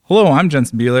Hello, I'm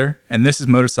Jensen Beeler, and this is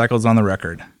Motorcycles on the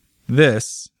Record.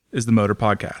 This is the Motor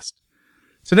Podcast.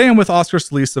 Today I'm with Oscar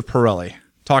Solis of Pirelli,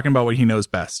 talking about what he knows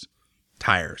best,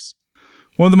 tires.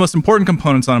 One of the most important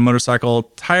components on a motorcycle,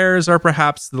 tires are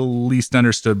perhaps the least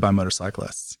understood by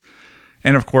motorcyclists.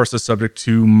 And of course, are subject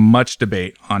to much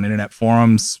debate on internet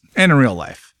forums and in real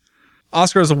life.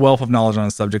 Oscar has a wealth of knowledge on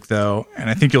the subject, though, and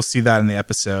I think you'll see that in the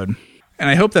episode. And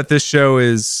I hope that this show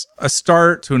is a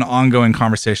start to an ongoing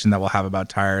conversation that we'll have about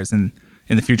tires, and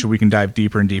in the future we can dive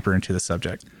deeper and deeper into the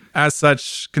subject. As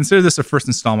such, consider this a first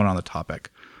installment on the topic.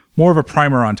 More of a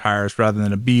primer on tires rather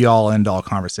than a be-all, end-all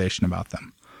conversation about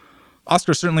them.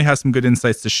 Oscar certainly has some good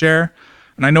insights to share,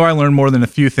 and I know I learned more than a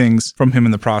few things from him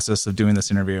in the process of doing this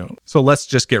interview. So let's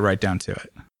just get right down to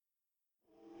it.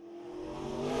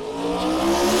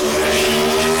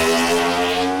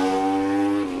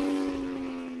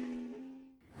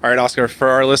 All right, Oscar, for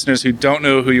our listeners who don't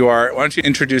know who you are, why don't you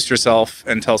introduce yourself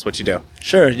and tell us what you do?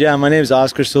 Sure. Yeah, my name is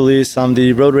Oscar Solis. I'm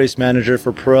the road race manager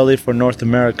for Pirelli for North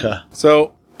America.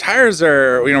 So tires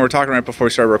are, we're talking right before we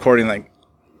started recording,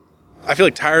 I feel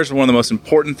like tires are one of the most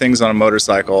important things on a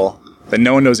motorcycle that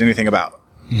no one knows anything about.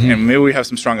 Mm-hmm. And maybe we have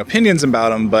some strong opinions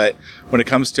about them, but when it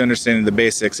comes to understanding the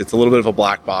basics, it's a little bit of a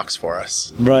black box for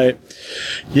us. Right.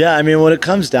 Yeah, I mean, when it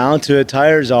comes down to it,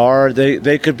 tires are,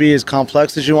 they could be as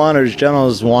complex as you want or as general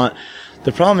as you want.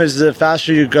 The problem is the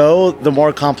faster you go, the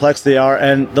more complex they are,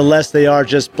 and the less they are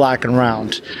just black and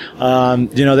round.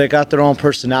 They got their own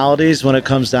personalities when it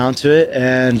comes down to it.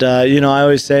 And, I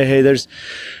always say, hey,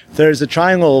 there's a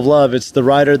triangle of love. It's the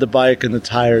rider, the bike, and the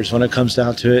tires when it comes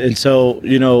down to it. And so,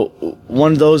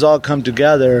 when those all come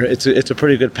together, it's a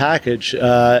pretty good package.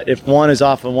 If one is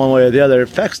off in one way or the other, it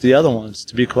affects the other ones,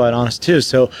 to be quite honest, too.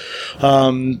 So,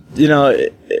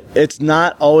 it's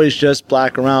not always just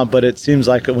black around, but it seems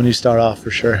like it when you start off, for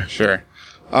sure. Sure.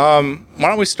 Why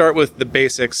don't we start with the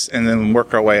basics and then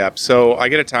work our way up? So I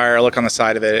get a tire, I look on the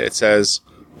side of it, it says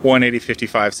 180,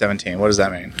 55, 17. What does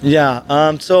that mean? Yeah,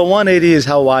 so 180 is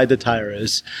how wide the tire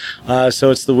is.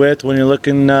 So it's the width. When you're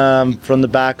looking from the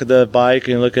back of the bike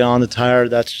and you're looking on the tire,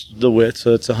 that's the width.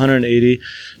 So it's 180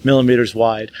 millimeters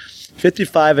wide.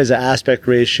 55 is an aspect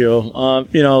ratio.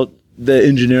 The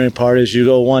engineering part is you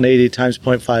go 180 times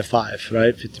 0.55,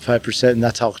 right? 55%, and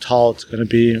that's how tall it's going to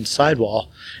be in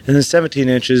sidewall. And then 17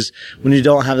 inches, when you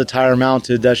don't have the tire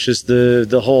mounted, that's just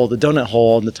the hole, the donut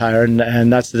hole in the tire,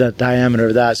 and that's the diameter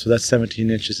of that, so that's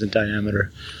 17 inches in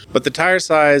diameter. But the tire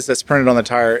size that's printed on the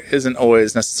tire isn't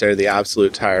always necessarily the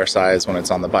absolute tire size when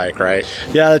it's on the bike, right?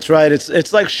 Yeah, that's right.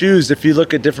 It's like shoes. If you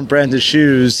look at different brands of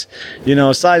shoes,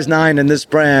 size 9 in this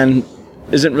brand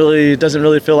doesn't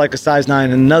really feel like a size 9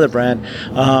 in another brand.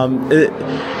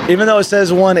 Even though it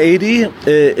says 180,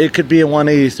 it could be a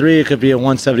 183, it could be a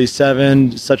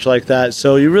 177, such like that.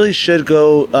 So you really should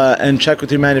go and check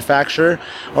with your manufacturer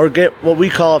or get what we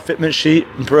call a fitment sheet.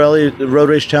 Pirelli, the Road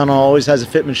Race Channel, always has a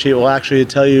fitment sheet. It will actually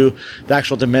tell you the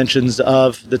actual dimensions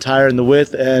of the tire and the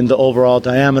width and the overall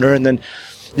diameter. And then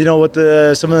with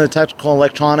some of the technical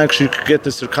electronics, you could get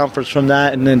the circumference from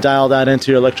that and then dial that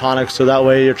into your electronics, so that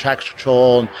way your traction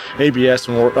control and ABS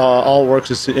all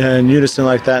works in unison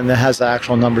like that, and it has the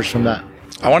actual numbers from that.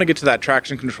 I want to get to that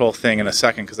traction control thing in a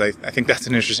second because I think that's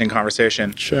an interesting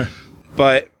conversation. Sure.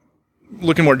 But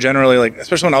looking more generally,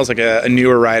 especially when I was a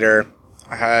newer rider,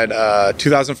 I had a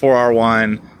 2004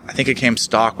 R1. I think it came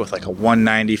stock with a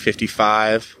 190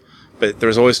 55. But there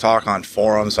was always talk on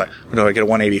forums, do I get a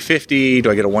 180-50? Do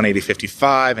I get a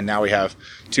 180-55? And now we have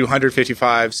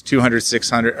 255s,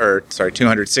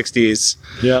 260s.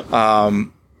 Yeah.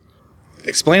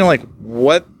 Explain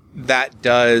what that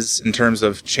does in terms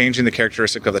of changing the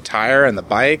characteristic of the tire and the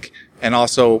bike, and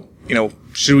also,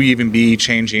 should we even be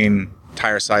changing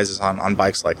tire sizes on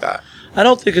bikes like that? I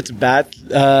don't think it's a bad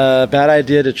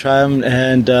idea to try them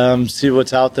and see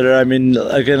what's out there. I mean,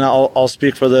 again, I'll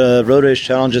speak for the Road Race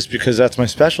Channel just because that's my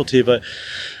specialty, but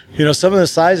some of the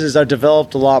sizes are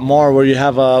developed a lot more where you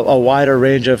have a wider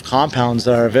range of compounds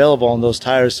that are available on those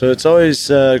tires. So it's always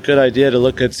a good idea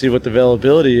to see what the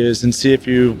availability is and see if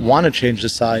you want to change the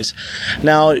size.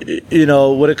 Now,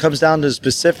 when it comes down to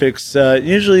specifics,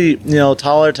 usually,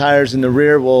 taller tires in the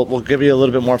rear will give you a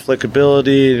little bit more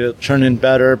flexibility, it'll turn in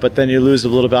better, but then you lose a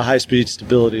little bit of high-speed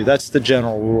stability. That's the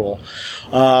general rule.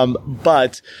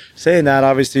 But saying that,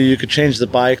 obviously, you could change the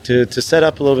bike to set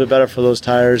up a little bit better for those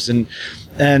tires, and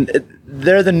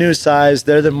they're the new size.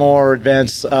 They're the more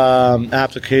advanced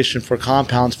application for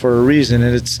compounds for a reason,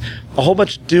 and it's a whole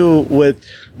bunch to do with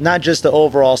not just the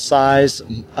overall size.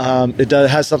 It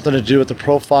has something to do with the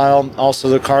profile, also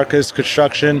the carcass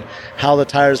construction, how the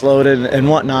tire's loaded, and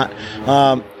whatnot.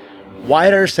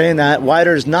 wider, saying that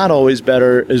wider is not always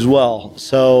better as well.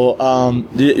 So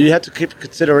you have to keep in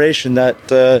consideration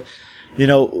that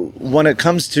when it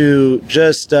comes to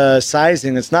just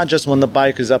sizing, it's not just when the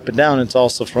bike is up and down. It's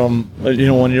also from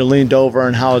when you're leaned over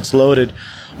and how it's loaded,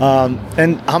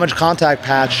 and how much contact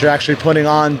patch you're actually putting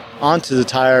onto the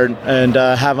tire and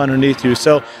have underneath you.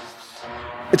 So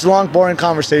it's a long, boring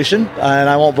conversation, and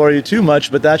I won't bore you too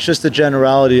much, but that's just the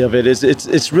generality of it.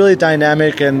 It's really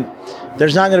dynamic, and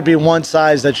there's not going to be one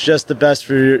size that's just the best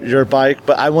for your bike,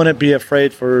 but I wouldn't be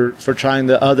afraid for trying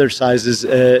the other sizes,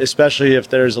 especially if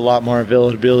there's a lot more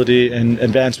availability and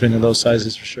advancement in those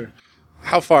sizes for sure.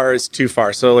 How far is too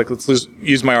far? So let's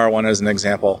use my R1 as an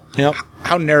example. Yep.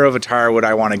 How narrow of a tire would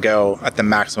I want to go at the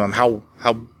maximum? How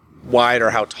wide or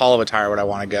how tall of a tire would I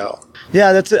want to go?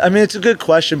 Yeah, it's a good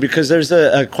question because there's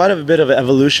quite a bit of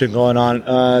evolution going on,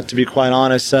 to be quite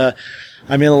honest. The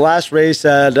last race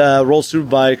at Roll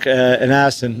Superbike in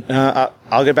Assen,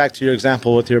 I'll get back to your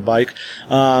example with your bike.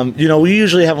 We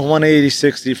usually have a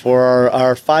 180/60 for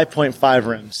our 5.5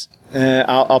 rims.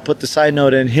 I'll put the side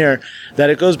note in here that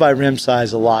it goes by rim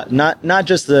size a lot, not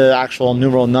just the actual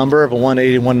numeral number of a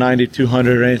 180, 190,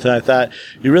 200 or anything like that.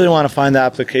 You really want to find the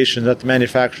application that the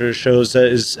manufacturer shows that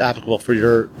is applicable for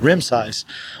your rim size.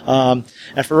 And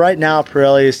for right now,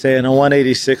 Pirelli is saying a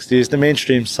 180/60 is the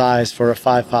mainstream size for a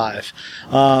 5.5.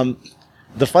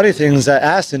 The funny thing is that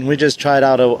Assen, we just tried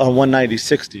out a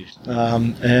 190/60,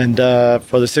 and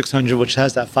for the 600, which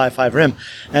has that 5.5 rim,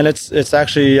 and it's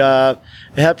actually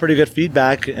it had pretty good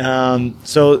feedback.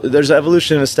 So there's an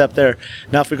evolution in a step there.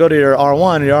 Now, if we go to your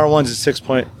R1's is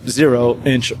 6.0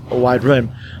 inch wide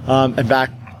rim, and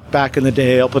back in the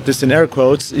day, I'll put this in air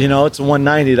quotes, it's a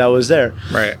 190 that was there.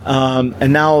 Right.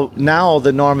 And now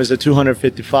the norm is a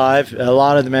 255. A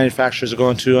lot of the manufacturers are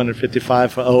going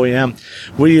 255 for OEM.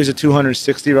 We use a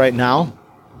 260 right now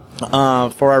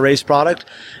for our race product.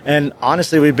 And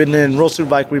honestly, we've been in Roll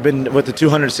Superbike, we've been with the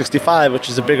 265, which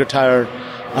is a bigger tire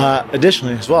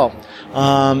additionally as well.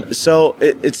 So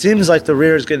it seems like the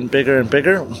rear is getting bigger and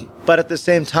bigger, but at the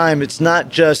same time, it's not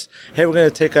just, hey, we're going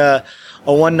to take a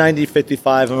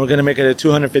 190/55 and we're going to make it a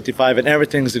 255 and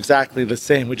everything's exactly the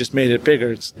same. We just made it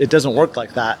bigger. It doesn't work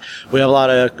like that. We have a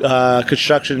lot of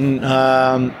construction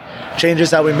changes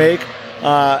that we make.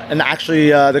 And actually,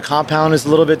 the compound is a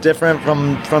little bit different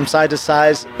from side to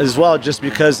size as well, just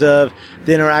because of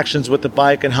the interactions with the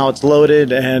bike and how it's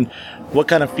loaded and what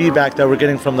kind of feedback that we're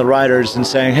getting from the riders and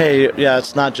saying, hey, yeah,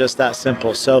 it's not just that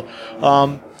simple. So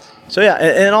yeah,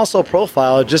 and also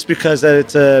profile. Just because that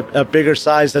it's a bigger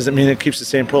size doesn't mean it keeps the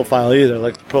same profile either.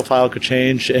 Like the profile could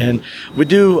change, and we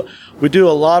do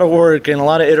a lot of work and a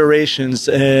lot of iterations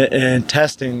and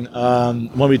testing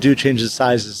when we do change the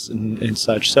sizes and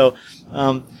such. So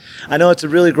I know it's a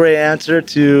really great answer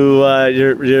to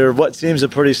your what seems a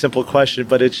pretty simple question,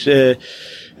 but it's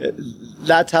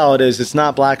that's how it is. It's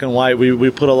not black and white.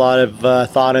 We put a lot of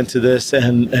thought into this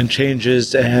and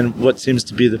changes and what seems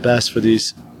to be the best for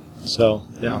these. So,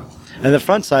 yeah. And the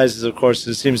front sizes, of course,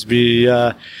 it seems to be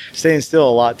staying still a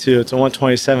lot, too. It's a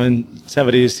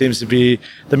 127/70 seems to be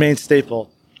the main staple.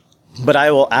 But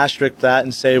I will asterisk that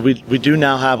and say we do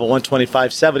now have a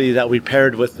 125/70 that we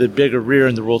paired with the bigger rear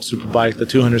in the World Superbike, the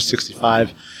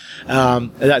 265.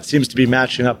 And that seems to be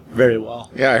matching up very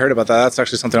well. Yeah, I heard about that. That's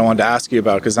actually something I wanted to ask you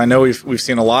about, because I know we've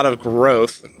seen a lot of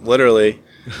growth, literally,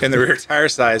 in the rear tire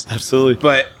size. Absolutely.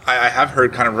 But I have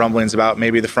heard kind of rumblings about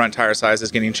maybe the front tire size is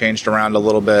getting changed around a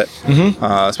little bit,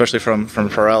 especially from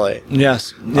Pirelli.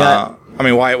 Yes. Yeah.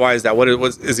 Why is that? What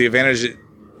is the advantage?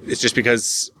 It's just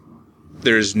because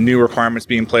there's new requirements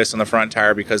being placed on the front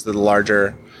tire because of the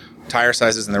larger tire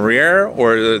sizes in the rear,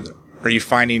 or are you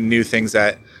finding new things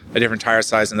that a different tire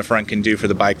size in the front can do for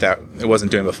the bike that it wasn't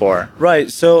doing before?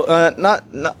 Right. So,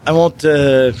 I won't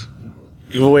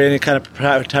give away any kind of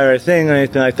proprietary thing or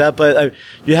anything like that, but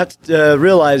you have to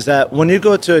realize that when you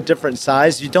go to a different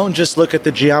size, you don't just look at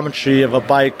the geometry of a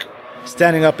bike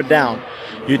standing up and down.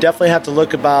 You definitely have to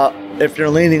look about, if you're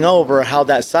leaning over, how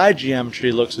that side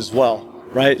geometry looks as well.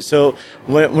 Right, so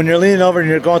when you're leaning over and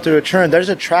you're going through a turn, there's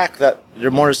a track that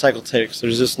your motorcycle takes.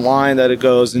 There's this line that it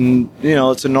goes, and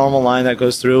it's a normal line that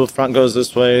goes through. The front goes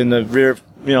this way, and the rear,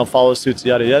 follows suit,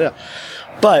 yada yada.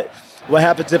 But what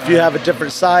happens if you have a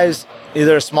different size,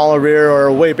 either a smaller rear or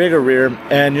a way bigger rear,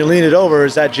 and you lean it over?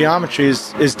 Is that geometry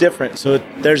is different? So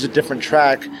there's a different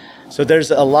track. So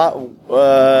there's a lot.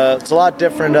 It's a lot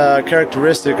different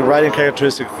riding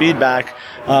characteristic feedback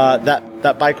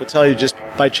that bike will tell you just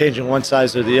by changing one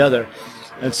size or the other.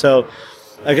 And so,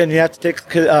 again, you have to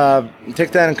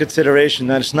take that in consideration.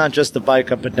 That it's not just the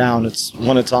bike up and down. It's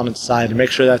when it's on its side, and make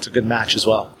sure that's a good match as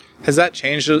well. Has that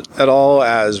changed at all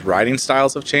as riding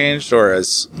styles have changed, or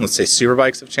as, let's say,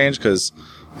 superbikes have changed? Because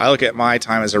I look at my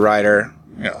time as a rider,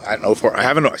 I still have it. I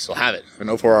have an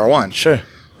 04R1. Sure.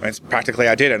 I mean, it's practically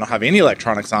outdated. I don't have any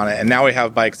electronics on it. And now we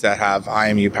have bikes that have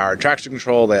IMU powered traction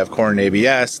control. They have Corn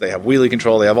ABS. They have wheelie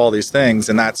control. They have all these things.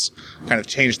 And that's kind of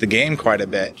changed the game quite a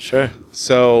bit. Sure.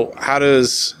 So how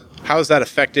has that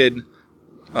affected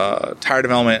tire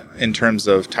development in terms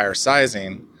of tire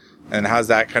sizing? And how's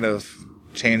that kind of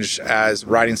changed as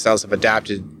riding styles have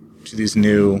adapted to these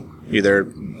new, either,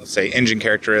 let's say, engine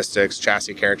characteristics,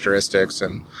 chassis characteristics,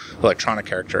 and electronic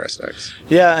characteristics?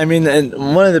 Yeah, I mean, and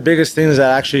one of the biggest things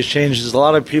that actually changed is a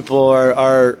lot of people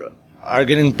are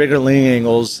getting bigger leaning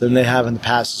angles than they have in the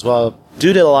past as well,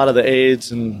 due to a lot of the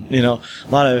aids and, a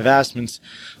lot of advancements.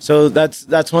 So that's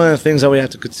one of the things that we have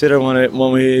to consider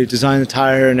when we design the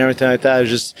tire and everything like that, is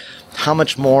just how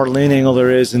much more lean angle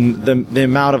there is and the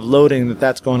amount of loading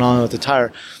that's going on with the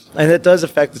tire. And it does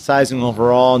affect the sizing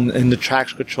overall and the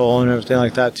traction control and everything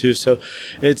like that too. So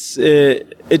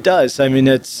it does. I mean,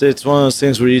 it's one of those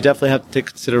things where you definitely have to take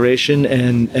consideration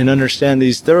and understand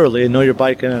these thoroughly and know your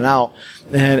bike in and out.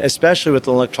 And especially with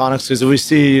the electronics, because we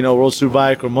see, World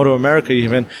Superbike or Moto America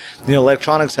even,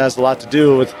 electronics has a lot to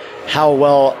do with how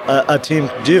well a team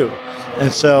can do.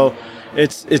 And so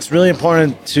it's really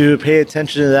important to pay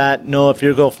attention to that. Know if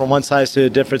you go from one size to a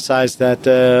different size, that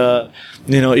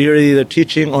you're either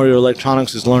teaching or your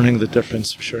electronics is learning the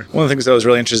difference for sure. One of the things that was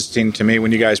really interesting to me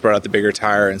when you guys brought out the bigger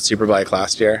tire in Superbike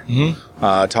last year,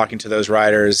 talking to those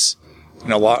riders,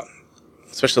 a lot,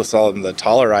 especially with all of the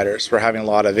taller riders, were having a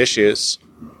lot of issues.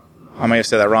 I may have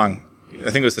said that wrong.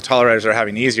 I think it was the taller riders that are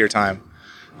having an easier time.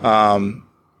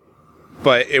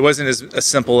 But it wasn't as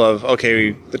simple of,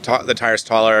 okay, the tire's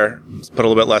taller, put a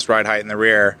little bit less ride height in the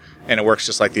rear, and it works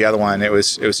just like the other one. It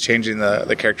was changing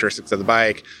the characteristics of the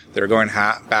bike. They were going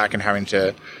back and having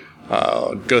to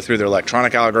go through their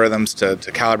electronic algorithms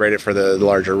to calibrate it for the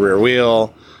larger rear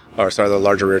wheel, the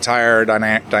larger rear tire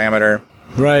diameter.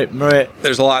 Right.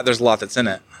 There's a lot that's in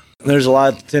it. There's a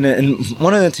lot in it. And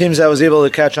one of the teams that was able to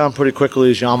catch on pretty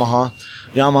quickly is Yamaha.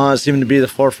 Yamaha seemed to be the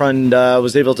forefront,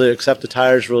 was able to accept the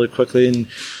tires really quickly. And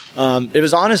it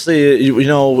was honestly,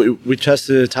 we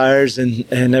tested the tires and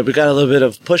we got a little bit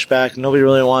of pushback. Nobody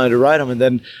really wanted to ride them. And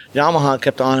then Yamaha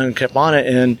kept on it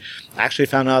and actually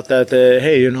found out that,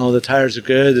 the tires are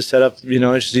good. The setup,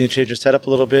 just need to change the setup a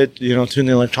little bit, tune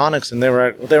the electronics, and they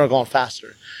were going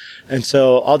faster. And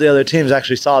so all the other teams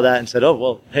actually saw that and said, oh,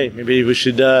 well, hey, maybe we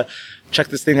should check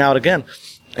this thing out again.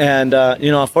 And,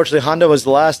 unfortunately, Honda was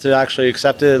the last to actually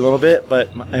accept it a little bit, but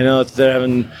I know they're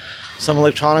having some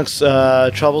electronics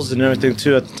troubles and everything,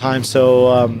 too, at the time.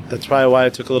 So that's probably why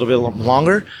it took a little bit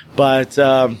longer. But,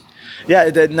 and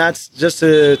that's just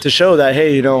to show that,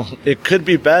 hey, it could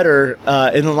be better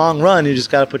in the long run. You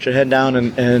just got to put your head down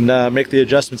and make the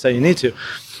adjustments that you need to.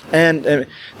 And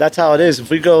that's how it is. If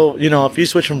we go, if you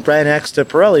switch from Brand X to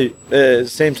Pirelli,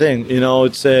 same thing.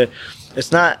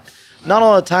 It's not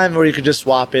all the time where you could just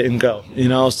swap it and go.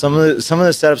 Some of the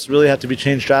setups really have to be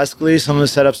changed drastically. Some of the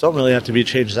setups don't really have to be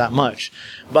changed that much.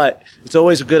 But it's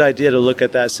always a good idea to look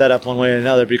at that setup one way or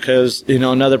another, because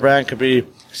another brand could be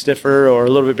stiffer or a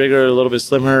little bit bigger, a little bit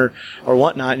slimmer, or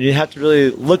whatnot. And you have to really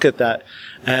look at that.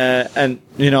 I'm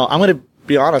going to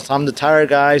be honest, I'm the tire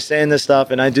guy saying this stuff,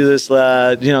 and I do this,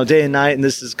 day and night, and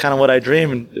this is kind of what I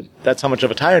dream, and that's how much of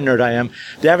a tire nerd I am.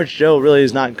 The average Joe really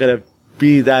is not going to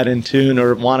be that in tune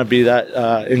or want to be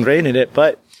that ingrained in it,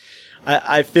 but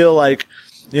I feel like,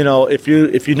 if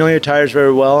you know your tires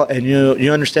very well and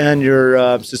you understand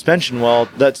your suspension well,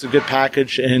 that's a good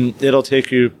package, and it'll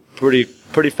take you pretty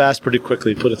fast, pretty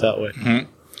quickly, put it that way.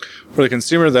 Mm-hmm. For the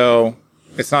consumer, though,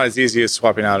 it's not as easy as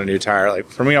swapping out a new tire. Like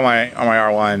for me on my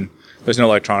R1, there's no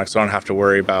electronics, so I don't have to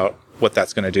worry about what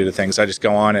that's going to do to things. I just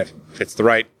go on. If it's the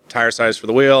right tire size for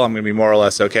the wheel, I'm going to be more or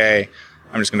less okay.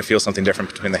 I'm just going to feel something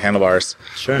different between the handlebars.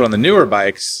 Sure. But on the newer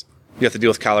bikes, you have to deal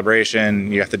with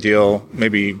calibration. You have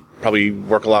to probably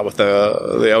work a lot with the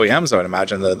OEMs, I would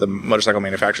imagine, the motorcycle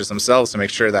manufacturers themselves, to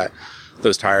make sure that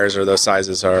those tires or those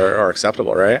sizes are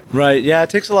acceptable, right? Right. Yeah,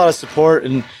 it takes a lot of support.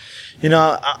 And, I'm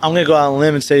going to go out on a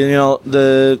limb and say,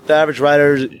 the average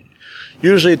rider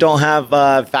usually don't have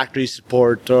factory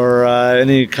support or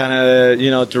any kind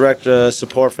of direct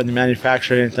support from the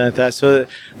manufacturer or anything like that. So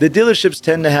the dealerships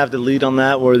tend to have the lead on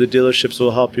that, where the dealerships will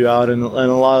help you out, and a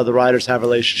lot of the riders have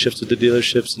relationships with the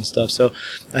dealerships and stuff. So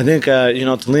I think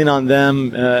to lean on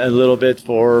them a little bit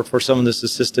for some of this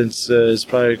assistance is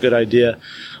probably a good idea.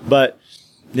 But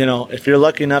if you're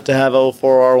lucky enough to have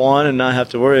 04R1 and not have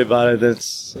to worry about it,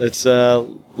 it's a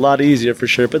lot easier for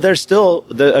sure. But there's still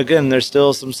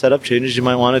some setup changes you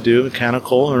might want to do,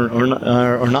 mechanical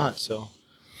or not. So,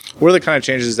 what are the kind of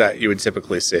changes that you would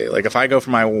typically see? Like if I go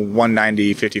from my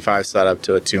 190 55 setup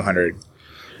to a 200.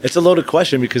 It's a loaded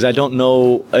question because I don't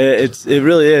know. It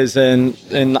really is, and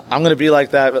I'm going to be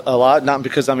like that a lot. Not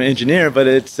because I'm an engineer, but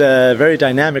it's very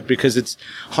dynamic because it's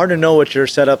hard to know what your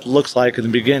setup looks like in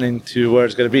the beginning to where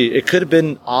it's going to be. It could have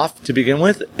been off to begin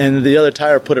with, and the other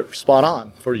tire put it spot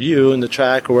on for you in the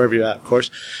track or wherever you're at, of course.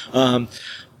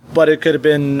 But it could have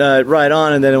been right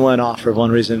on, and then it went off for one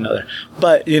reason or another.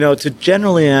 But, to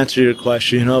generally answer your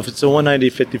question, if it's a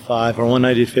 190-55 or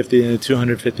 190-50 and a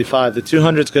 255, the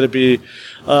 200 is going to be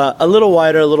a little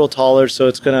wider, a little taller, so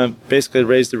it's going to basically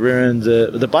raise the rear end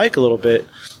of the bike a little bit.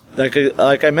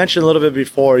 Like I mentioned a little bit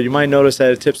before, you might notice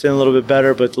that it tips in a little bit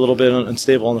better, but it's a little bit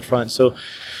unstable on the front. So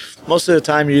most of the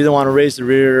time, you either want to raise the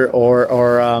rear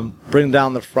or bring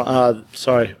down the front.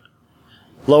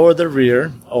 Lower the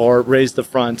rear or raise the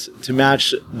front to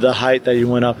match the height that you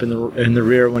went up in the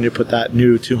rear when you put that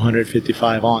new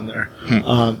 255 on there.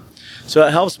 So it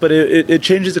helps, but it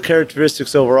changes the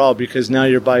characteristics overall because now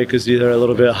your bike is either a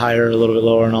little bit higher, a little bit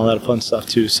lower, and all that fun stuff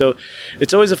too. So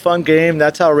it's always a fun game.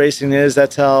 That's how racing is.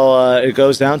 That's how it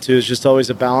goes down to. It's just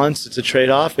always a balance. It's a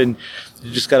trade-off, and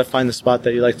you just got to find the spot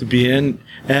that you like to be in.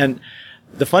 And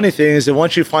the funny thing is that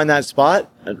once you find that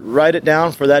spot, write it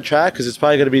down for that track because it's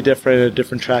probably going to be different at a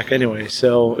different track anyway.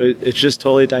 So it's just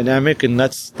totally dynamic, and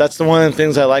that's the one of the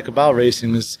things I like about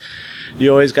racing is you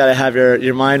always got to have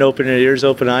your mind open, your ears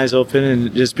open, eyes open,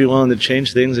 and just be willing to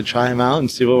change things and try them out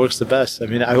and see what works the best. I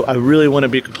mean, I really want to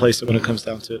be complacent when it comes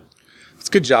down to it. It's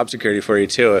good job security for you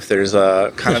too. If there's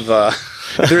a kind of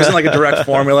if there isn't like a direct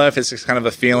formula, if it's just kind of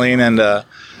a feeling and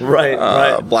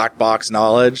right. Black box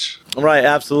knowledge. Right,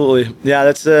 absolutely. Yeah,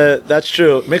 that's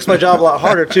true. It makes my job a lot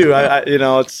harder too.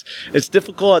 It's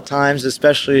difficult at times,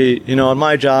 especially in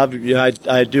my job.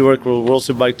 I do work with World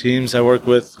Superbike teams. I work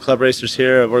with club racers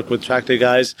here. I work with track day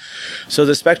guys. So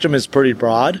the spectrum is pretty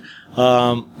broad,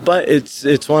 but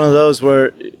it's one of those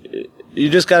where you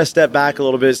just got to step back a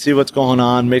little bit, see what's going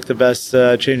on, make the best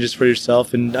changes for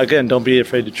yourself, and again, don't be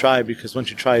afraid to try because once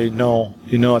you try, you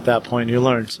know at that point you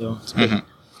learn. So it's good.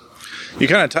 Mm-hmm. You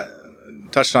kind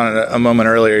of touched on it a moment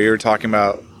earlier. You were talking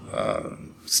about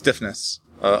stiffness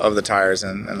of the tires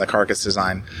and the carcass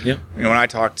design. Yeah. When I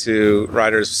talk to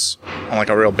riders on like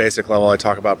a real basic level, I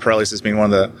talk about Pirellis as being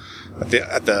one of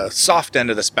at the soft end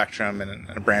of the spectrum, and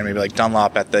a brand maybe like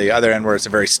Dunlop at the other end where it's a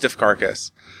very stiff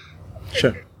carcass.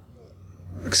 Sure.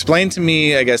 Explain to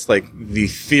me, I guess, like the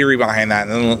theory behind that,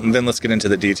 and then let's get into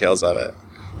the details of it.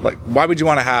 Like, why would you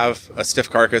want to have a stiff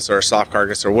carcass or a soft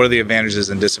carcass, or what are the advantages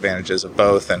and disadvantages of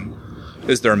both, and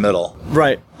is there a middle?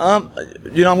 Right. I'm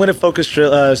going to focus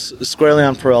squarely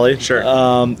on Pirelli. Sure.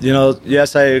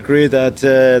 Yes, I agree that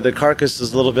the carcass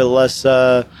is a little bit less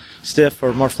stiff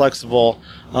or more flexible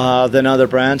than other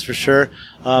brands for sure.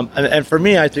 And for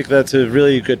me, I think that's a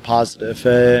really good positive,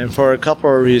 and for a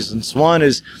couple of reasons. One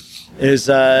is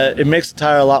it makes the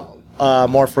tire a lot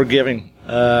more forgiving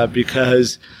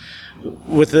because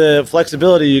with the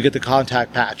flexibility you get the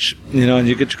contact patch, and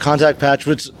you get your contact patch,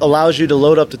 which allows you to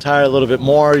load up the tire a little bit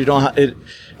more. You don't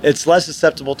it's less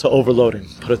susceptible to overloading,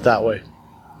 put it that way.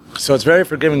 So it's a very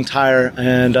forgiving tire,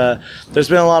 and there's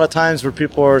been a lot of times where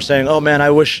people are saying, "Oh man, I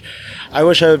wish I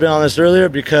had been on this earlier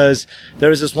because there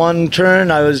was this one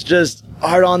turn I was just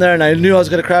hard on there, and I knew I was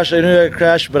going to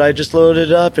crash. But I just loaded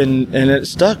it up, and it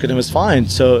stuck, and it was fine."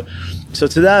 So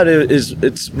to that,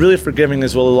 it's really forgiving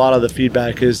as well. A lot of the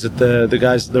feedback is that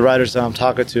the riders that I'm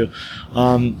talking to,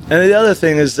 and the other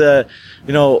thing is that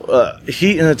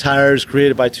heat in the tire is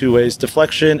created by two ways: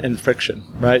 deflection and friction.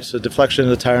 Right? So deflection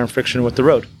of the tire and friction with the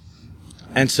road.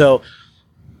 And so,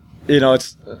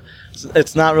 it's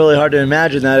not really hard to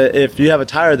imagine that if you have a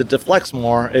tire that deflects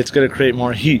more, it's going to create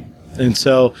more heat. And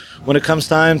so when it comes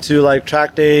time to like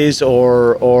track days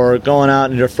or going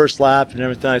out in your first lap and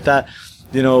everything like that,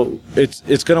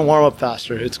 it's going to warm up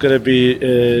faster. It's going to be,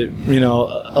 a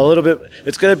little bit,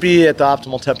 it's going to be at the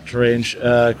optimal temperature range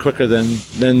quicker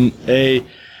than a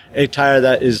tire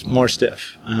that is more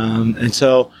stiff. And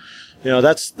so,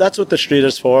 that's what the street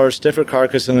is for. Stiffer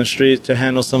carcass in the street to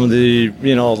handle some of the,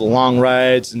 the long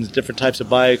rides and the different types of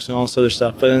bikes and all this other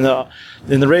stuff. But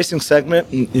in the racing segment,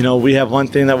 we have one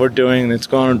thing that we're doing, and it's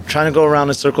trying to go around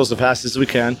in circles as fast as we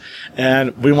can.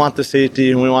 And we want the safety,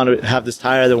 and we want to have this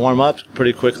tire that warm up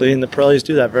pretty quickly, and the Pirellis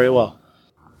do that very well.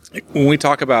 When we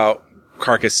talk about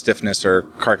carcass stiffness or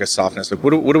carcass softness, like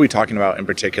what are we talking about in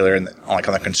particular on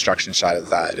the construction side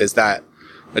of that? Is that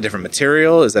a different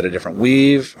material? Is that a different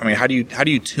weave? I mean, how do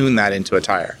you tune that into a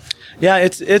tire? Yeah,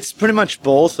 it's pretty much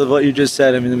both of what you just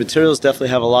said. I mean, the materials definitely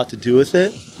have a lot to do with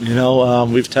it.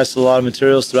 We've tested a lot of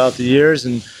materials throughout the years,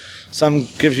 and some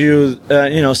give you,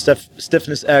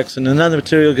 stiffness X, and another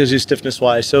material gives you stiffness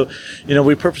Y. So,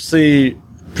 we purposely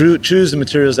choose the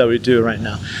materials that we do right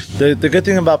now. The good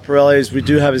thing about Pirelli is we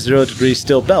do have a 0 degree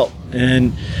steel belt,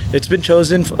 and it's been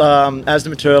chosen as the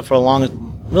material for a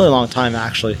really long time,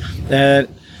 actually. And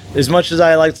as much as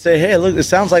I like to say, hey, look, it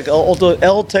sounds like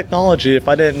old technology, if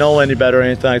I didn't know any better or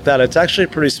anything like that, it's actually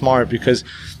pretty smart because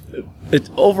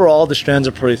overall the strands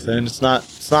are pretty thin. It's not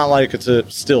like it's a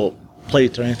steel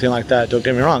plate or anything like that, don't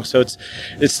get me wrong. So it's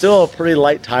still a pretty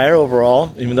light tire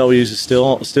overall, even though we use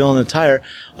steel in the tire.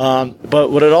 But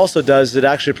what it also does, it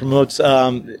actually promotes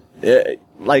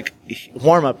like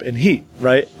warm up and heat,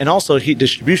 right? And also heat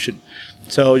distribution.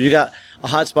 So you got a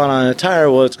hot spot on a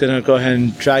tire, well, it's going to go ahead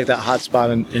and drag that hot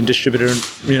spot and distribute it,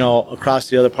 across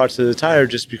the other parts of the tire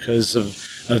just because of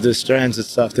the strands and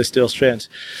stuff, the steel strands.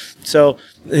 So,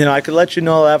 I could let you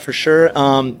know that for sure.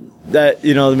 That,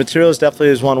 the materials definitely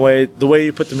is one way. The way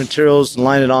you put the materials and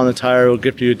line it on the tire will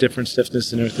give you a different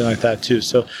stiffness and everything like that too.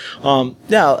 So, a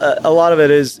lot of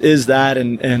it is that,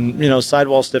 and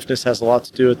sidewall stiffness has a lot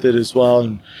to do with it as well.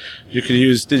 And you could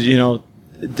use,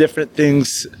 different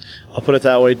things, I'll put it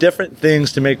that way, different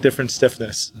things to make different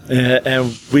stiffness.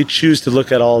 And we choose to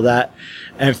look at all that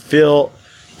and feel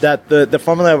that the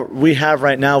formula we have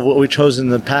right now, what we chose in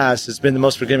the past, has been the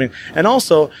most forgiving and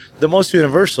also the most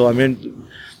universal. I mean,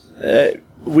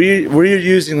 we're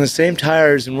using the same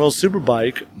tires in World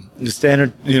Superbike, the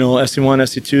standard, SC1,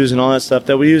 SC2s and all that stuff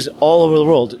that we use all over the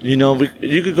world.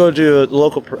 You could go to a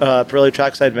local Pirelli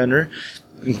trackside vendor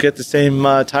and get the same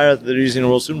tire that they're using in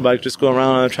World Superbike, just go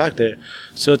around on a track day.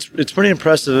 So it's pretty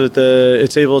impressive that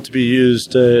it's able to be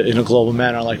used in a global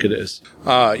manner like it is.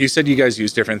 You said you guys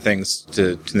use different things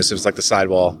to this is like the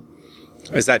sidewall.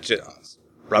 Is that just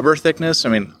rubber thickness? I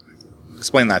mean,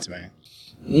 explain that to me.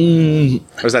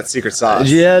 Or is that secret sauce?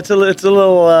 Yeah, it's a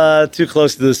little too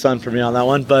close to the sun for me on that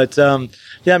one. But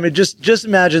I mean, just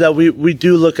imagine that we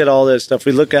do look at all this stuff.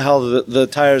 We look at how the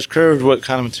tire is curved, what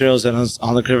kind of materials is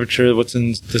on the curvature, what's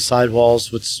in the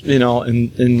sidewalls, what's in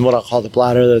what I'll call the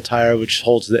bladder of the tire, which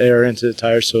holds the air into the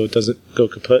tire so it doesn't go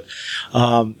kaput,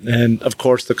 and of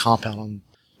course the compound.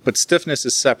 But stiffness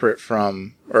is separate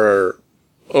from, or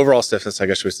overall stiffness, I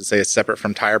guess we should say, is separate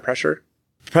from tire pressure.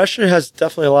 Pressure has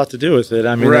definitely a lot to do with it.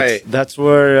 I mean, right. That's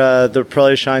where the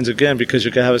Pirelli shines again, because you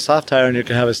can have a soft tire and you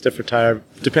can have a stiffer tire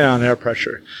depending on air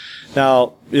pressure.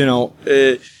 Now,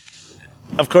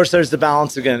 of course, there's the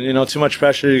balance again. Too much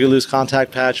pressure, you can lose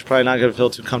contact patch. You're probably not going to feel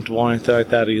too comfortable or anything like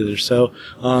that either. So,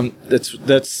 that's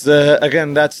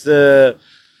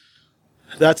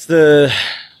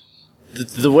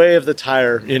the way of the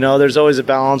tire. There's always a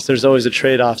balance. There's always a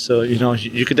trade-off. So,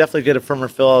 you could definitely get a firmer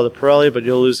feel out of the Pirelli, but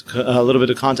you'll lose a little bit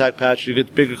of contact patch. You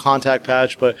get bigger contact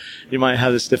patch, but you might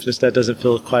have the stiffness that doesn't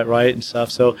feel quite right and stuff.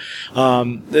 So,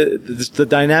 the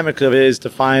dynamic of it is to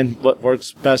find what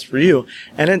works best for you.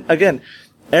 And then, again,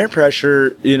 air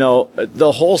pressure,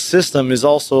 the whole system is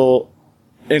also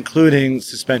including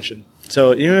suspension.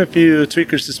 So even if you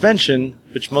tweak your suspension,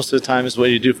 which most of the time is what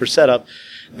you do for setup,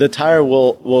 the tire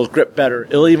will grip better.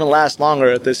 It'll even last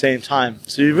longer at the same time.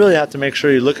 So you really have to make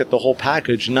sure you look at the whole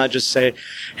package and not just say,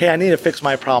 hey, I need to fix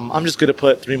my problem. I'm just going to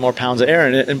put 3 more pounds of air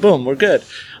in it and boom, we're good.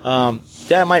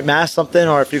 It might mask something,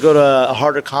 or if you go to a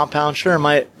harder compound, sure, it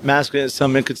might mask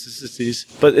some inconsistencies,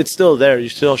 but it's still there. You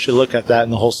still should look at that in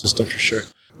the whole system for sure.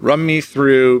 Run me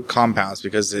through compounds,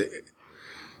 because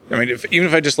even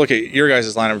if I just look at your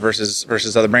guys' lineup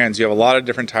versus other brands, you have a lot of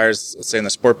different tires, let's say in the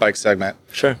sport bike segment.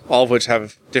 Sure. All of which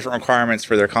have different requirements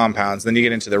for their compounds. Then you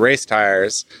get into the race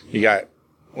tires. You got,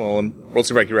 in World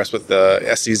Superbike, you rest with the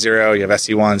SC0, you have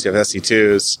SC1s, you have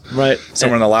SC2s. Right.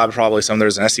 Somewhere in the lab, probably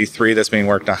there's an SC3 that's being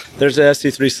worked on. There's an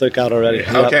SC3 slick out already.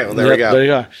 Okay, well, there we go. There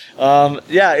you go.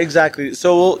 Yeah, exactly.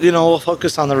 So we'll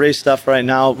focus on the race stuff right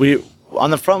now.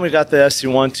 On the front, we got the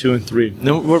SC1, 2, and 3.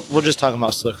 Then we're just talking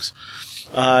about slicks.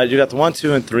 You got the 1,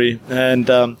 2, and 3, and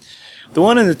the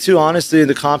 1 and the 2. Honestly,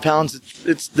 the compounds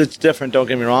it's different. Don't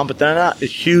get me wrong, but they're not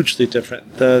hugely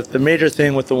different. The major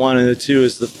thing with the 1 and the 2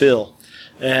 is the feel,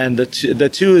 and the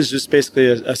 2 is just basically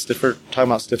a stiffer.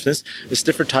 Talking about stiffness, a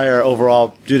stiffer tire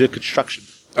overall due to construction.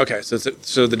 Okay, so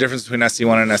the difference between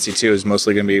SC1 and SC2 is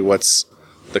mostly going to be what's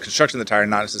the construction of the tire,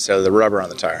 not necessarily the rubber on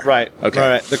the tire. Right. Okay.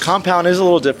 Right. The compound is a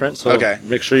little different, so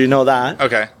make sure you know that.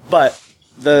 Okay. But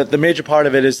the major part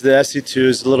of it is the SC2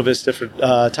 is a little bit different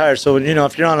tire. So when,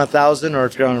 if you're on 1,000 or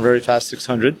if you're on a very fast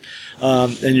 600,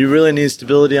 and you really need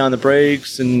stability on the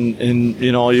brakes and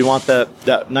you want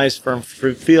that nice firm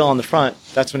feel on the front,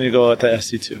 that's when you go with the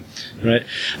SC2, right?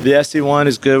 The SC1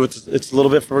 is good it's a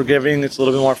little bit forgiving, it's a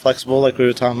little bit more flexible, like we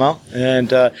were talking about,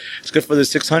 and it's good for the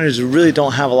 600s who really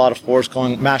don't have a lot of force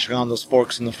mashing on those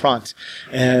forks in the front,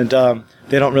 and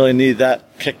they don't really need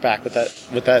that kickback with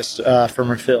that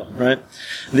firmer feel, right?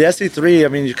 The SC3, I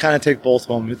mean, you kind of take both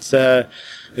of them.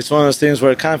 It's one of those things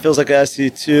where it kind of feels like a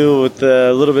SC2 with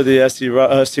a little bit of the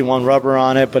SC1 rubber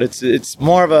on it, but it's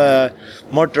more of a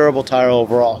more durable tire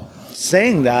overall.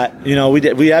 Saying that,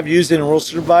 we have used it in a World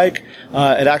Superbike.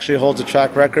 It actually holds a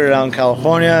track record out in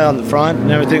California on the front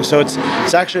and everything, so it's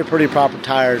actually a pretty proper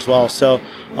tire as well. So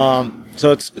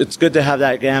it's good to have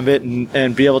that gambit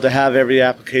and be able to have every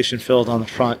application filled on the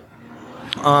front.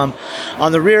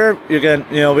 On the rear, again,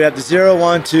 we have the 0,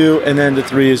 1, 2, and then the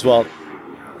 3 as well.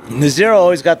 And the 0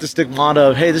 always got the stigmata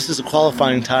of, hey, this is a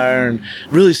qualifying tire and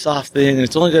really soft thing, and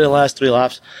it's only going to last 3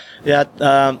 laps. Yeah,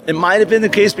 it might have been the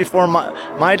case before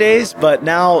my days, but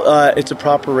now it's a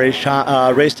proper race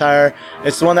tire.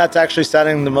 It's the one that's actually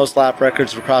setting the most lap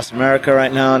records across America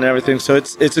right now and everything. So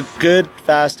it's a good,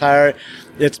 fast tire.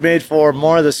 It's made for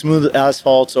more of the smooth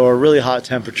asphalts or really hot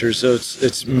temperatures, so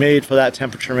it's made for that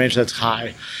temperature range that's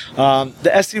high.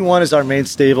 The SC1 is our main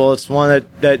stable. It's one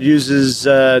that uses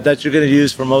that you're going to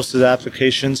use for most of the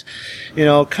applications.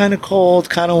 Kind of cold,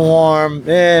 kind of warm,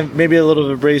 maybe a little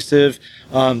abrasive.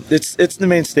 It's the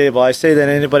main stable. I say that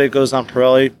anybody that goes on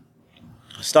Pirelli,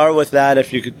 start with that.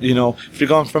 If you could, if you're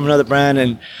going from another brand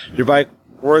and your bike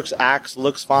works, acts,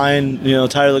 looks fine,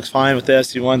 tire looks fine with the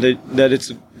SC1, that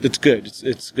it's good.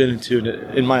 It's good in tune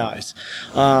in my eyes.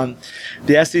 The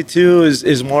SC2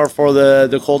 is more for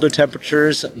the colder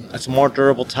temperatures. It's a more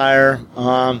durable tire.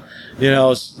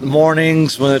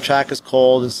 Mornings when the track is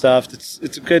cold and stuff, it's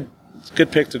a good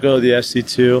pick to go with the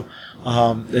SC2.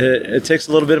 It takes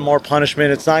a little bit more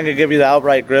punishment. It's not going to give you the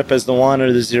outright grip as the 1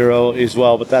 or the 0 as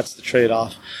well, but that's the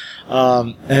trade-off.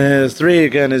 And the 3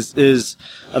 again is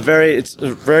a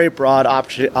very broad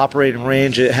operating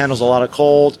range. It handles a lot of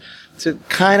cold. It's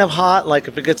kind of hot. Like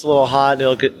if it gets a little hot,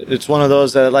 it's one of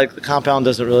those that the compound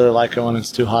doesn't really like it when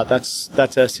it's too hot. That's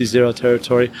SC0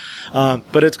 territory.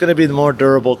 But it's going to be the more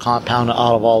durable compound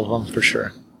out of all of them for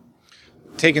sure.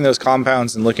 Taking those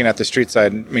compounds and looking at the street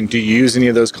side, I mean, do you use any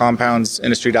of those compounds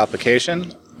in a street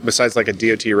application besides like a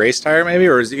DOT race tire maybe,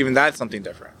 or is even that something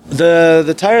different?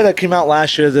 The tire that came out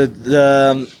last year,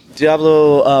 the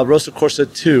Diablo Rosso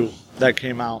Corsa 2 that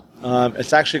came out,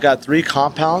 it's actually got 3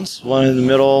 compounds, one in the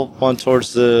middle, one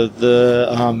towards the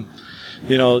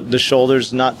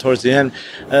shoulders, not towards the end.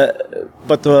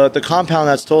 But the compound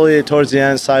that's totally towards the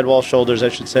end, sidewall shoulders, I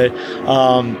should say,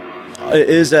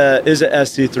 is a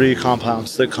SC3 compound,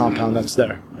 slick compound that's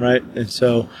there, right? And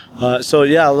so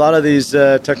yeah, a lot of these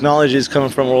technologies coming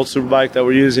from World Superbike that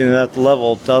we're using at the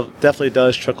level definitely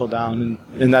does trickle down,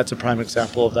 and that's a prime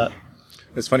example of that.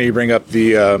 It's funny you bring up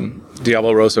the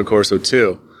Diablo Rosso Corsa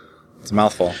 2. It's a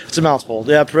mouthful. It's a mouthful.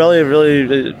 Yeah, Pirelli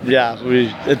really, we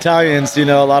Italians, a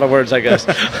lot of words, I guess.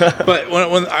 But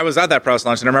when I was at that press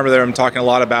launch, and I remember them talking a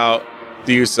lot about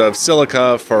the use of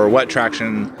silica for wet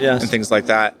traction and things like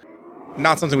that.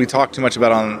 Not something we talk too much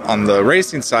about on the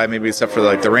racing side, maybe except for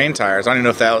like the rain tires. I don't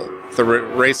even know if the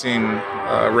racing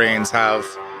rains have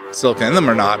silica in them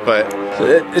or not, but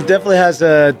it definitely has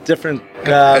a different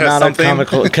amount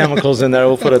of chemicals in there.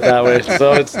 We'll put it that way.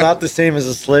 So it's not the same as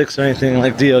the slicks or anything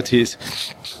like DOTs.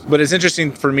 But it's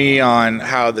interesting for me on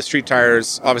how the street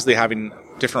tires, obviously having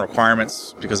different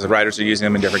requirements because the riders are using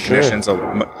them in different conditions. So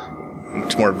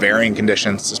much more varying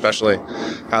conditions, especially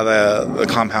how the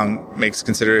compound makes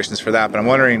considerations for that. But I'm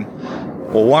wondering,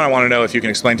 well, one, I want to know if you can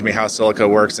explain to me how silica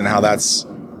works and how that's,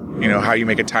 how you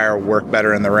make a tire work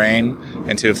better in the rain,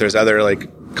 and two, if there's other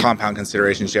compound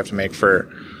considerations you have to make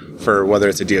for whether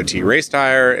it's a DOT race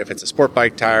tire, if it's a sport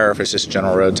bike tire, or if it's just a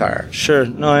general road tire. Sure.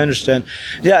 No, I understand.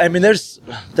 Yeah, I mean, there's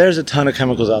a ton of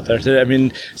chemicals out there. I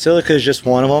mean, silica is just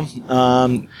one of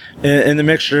them. In the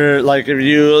mixture, like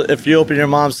if you open your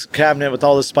mom's cabinet with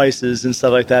all the spices and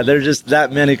stuff like that, there's just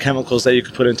that many chemicals that you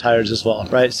could put in tires as well,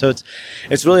 right? So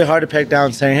it's really hard to peg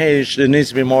down saying, hey, it needs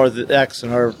to be more X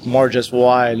or more just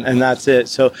Y, and that's it.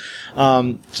 So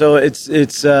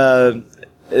it's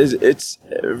it's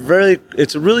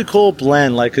a really cool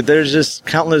blend. Like there's just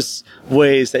countless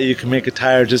ways that you can make a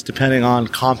tire just depending on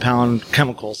compound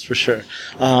chemicals for sure.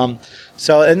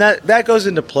 So and that goes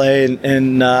into play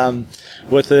in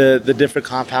with the different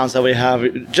compounds that we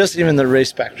have, just even the race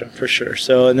spectrum for sure.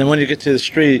 So and then when you get to the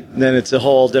street, then it's a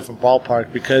whole different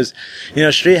ballpark because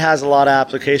street has a lot of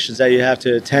applications that you have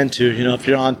to attend to. If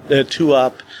you're on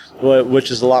 2-up, which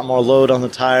is a lot more load on the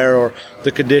tire, or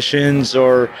the conditions,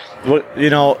 or what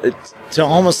it's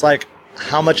almost like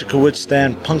how much it could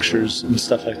withstand punctures and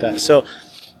stuff like that.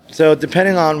 So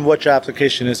depending on what your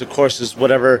application is, of course, is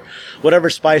whatever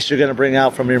spice you're going to bring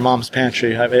out from your mom's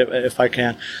pantry, if I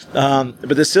can.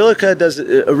 But the silica does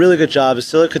a really good job. The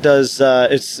silica does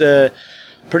it's a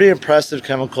pretty impressive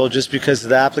chemical just because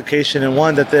of the application, and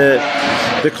one that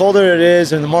the colder it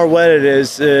is and the more wet it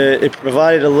is, it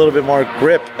provided a little bit more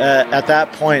grip at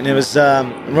that point, and it was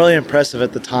really impressive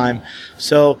at the time.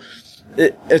 So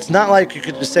it's not like you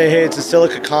could just say, hey, it's a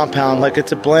silica compound. Like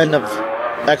it's a blend of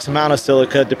X amount of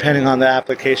silica depending on the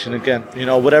application. Again,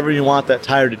 whatever you want that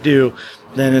tire to do,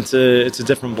 then it's a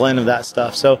different blend of that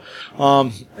stuff. So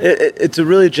it's a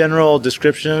really general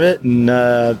description of it, and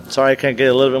sorry I can't get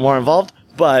a little bit more involved.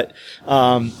 But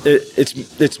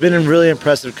it's been a really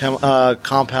impressive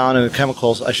compound and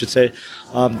chemicals, I should say.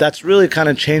 That's really kind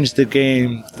of changed the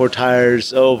game for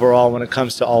tires overall when it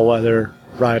comes to all-weather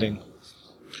riding.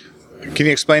 Can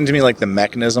you explain to me like the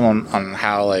mechanism on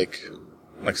how like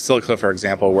silica, for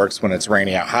example, works when it's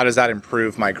raining out? How does that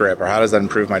improve my grip, or how does that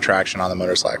improve my traction on the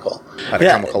motorcycle at a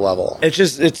chemical level? It's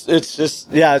just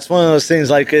it's one of those things.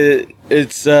 Like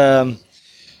it's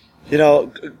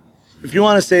if you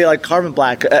want to say like carbon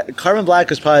black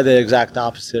is probably the exact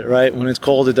opposite, right? When it's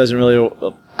cold, it doesn't really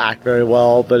act very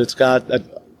well, but it's got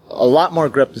a lot more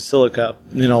grip than silica,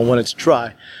 when it's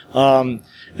dry.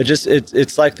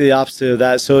 It's like the opposite of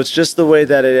that. So it's just the way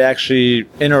that it actually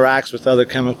interacts with other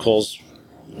chemicals,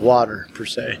 water per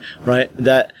se, right?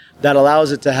 That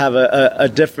allows it to have a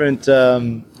different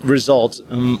result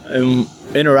in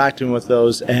interacting with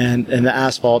those and the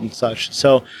asphalt and such.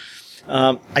 So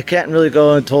I can't really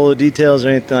go into all the details or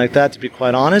anything like that, to be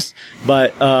quite honest,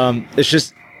 but it's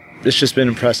just been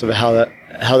impressive how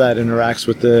that interacts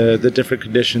with the different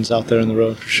conditions out there in the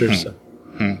road for sure. So.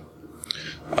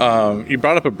 You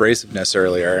brought up abrasiveness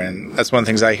earlier, and that's one of the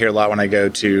things I hear a lot when I go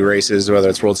to races, whether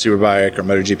it's World Superbike or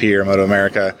MotoGP or Moto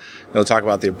America. They'll talk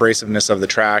about the abrasiveness of the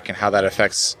track and how that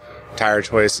affects tire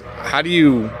choice. How do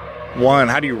you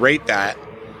rate that?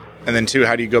 And then 2,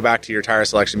 how do you go back to your tire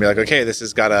selection and be like, okay, this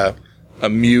has got a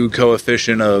mu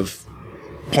coefficient of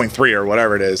 0.3 or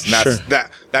whatever it is. And that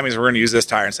means we're going to use this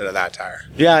tire instead of that tire.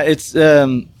 Yeah, it's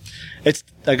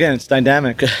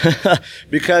dynamic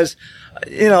because,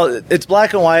 it's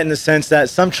black and white in the sense that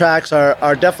some tracks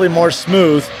are definitely more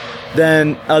smooth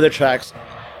than other tracks.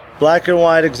 Black and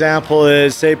white example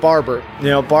is, say, Barber.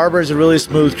 Barber is a really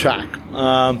smooth track,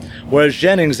 whereas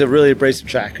Jennings is a really abrasive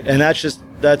track, and that's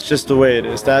just the way it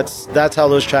is. That's how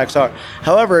those tracks are.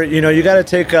 However, you got to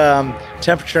take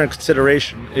temperature in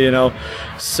consideration.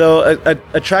 So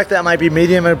a track that might be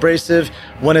medium abrasive,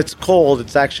 when it's cold,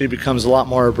 it actually becomes a lot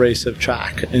more abrasive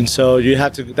track. And so you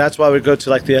have to. That's why we go to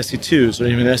like the SE2s or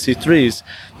even SE3s,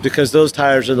 because those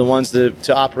tires are the ones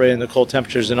to operate in the cold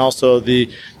temperatures, and also the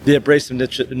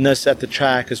abrasiveness at the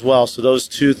track as well. So those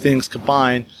two things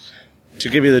combine to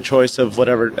give you the choice of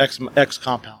whatever X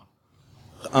compound.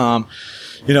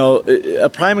 A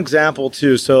prime example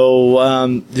too.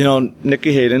 So,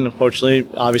 Nicky Hayden, unfortunately,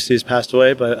 obviously has passed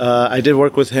away, but I did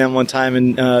work with him one time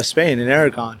in Spain, in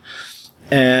Aragon.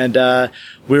 And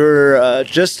we were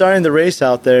just starting the race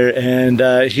out there,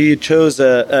 and he chose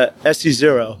a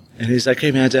SE0. And he's like,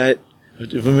 hey, man, did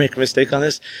we make a mistake on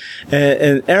this?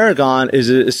 And Aragon is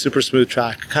a super smooth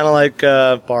track, kind of like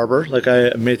Barber, like I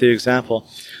made the example.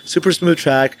 Super smooth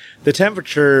track. The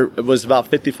temperature was about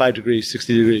 55 degrees,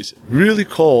 60 degrees. Really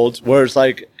cold, where it's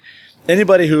like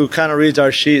anybody who kind of reads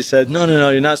our sheet said,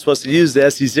 no, you're not supposed to use the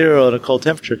SE0 at a cold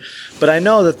temperature. But I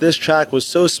know that this track was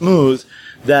so smooth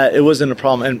that it wasn't a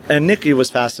problem. And Nicky was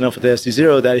fast enough with the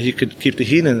SE0 that he could keep the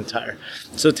heat in the tire.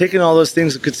 So taking all those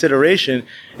things into consideration,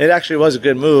 it actually was a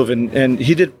good move. And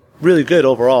he did really good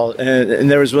overall. And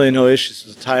there was really no issues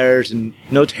with the tires and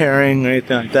no tearing or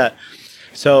anything like that.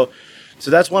 So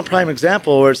that's one prime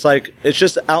example where it's like, it's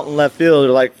just out in left field.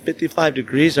 They're like 55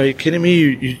 degrees. Are you kidding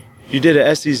me? You did an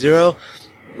SE0?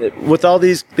 With all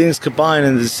these things combined,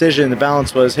 and the decision, the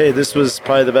balance was, hey, this was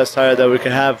probably the best tire that we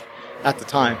could have at the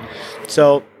time.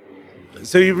 So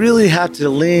So you really have to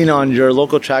lean on your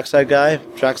local trackside guy,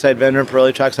 trackside vendor,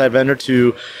 Pirelli trackside vendor,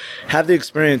 to have the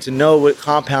experience and know what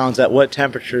compounds at what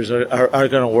temperatures are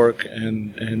going to work,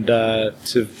 and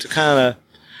to kind of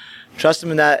trust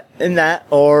them in that.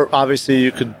 Or obviously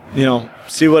you could,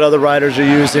 see what other riders are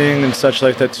using and such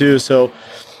like that too. So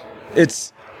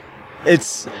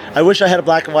I wish I had a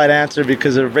black and white answer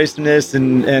because of abrasiveness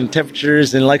and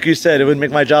temperatures. And like you said, it would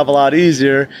make my job a lot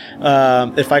easier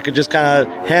if I could just kind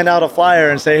of hand out a flyer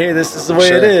and say, hey, this is the way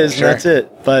it is, and that's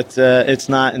it. But it's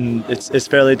not, and it's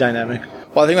fairly dynamic.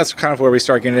 Well, I think that's kind of where we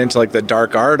start getting into like the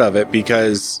dark art of it,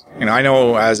 because, I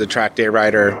know as a track day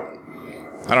rider,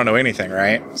 I don't know anything,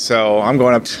 right? So I'm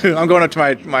going up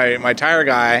to my tire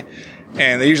guy,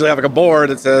 and they usually have like a board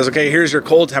that says, okay, here's your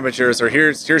cold temperatures, or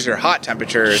here's your hot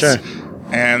temperatures. Sure.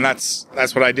 And that's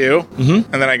what I do.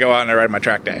 Mm-hmm. And then I go out and I ride my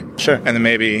track day. Sure. And then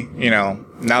maybe, now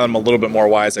that I'm a little bit more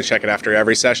wise, I check it after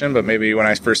every session. But maybe when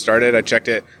I first started, I checked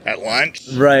it at lunch.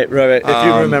 Right. If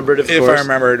you remembered, of course. If I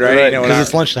remembered, right? Because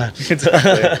it's lunchtime.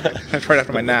 Exactly. Right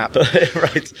after my nap.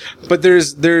 Right. But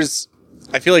there's,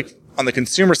 I feel like on the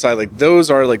consumer side, like those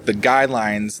are like the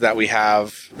guidelines that we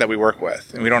have, that we work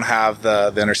with. And we don't have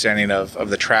the understanding of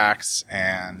the tracks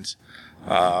and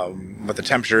what the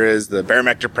temperature is, the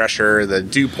barometric pressure, the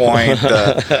dew point,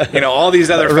 all these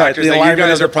other factors that you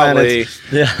guys are probably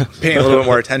paying a little bit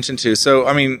more attention to. So,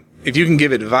 I mean, if you can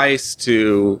give advice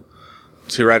to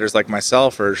riders like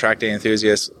myself or track day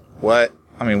enthusiasts, where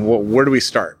do we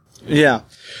start? Yeah.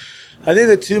 I think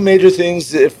the two major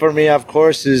things for me, of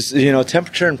course, is,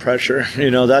 temperature and pressure.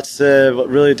 That's what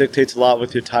really dictates a lot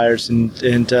with your tires. And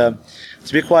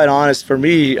to be quite honest, for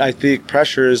me, I think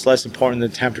pressure is less important than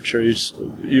temperature.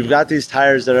 You've got these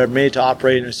tires that are made to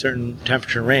operate in a certain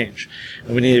temperature range,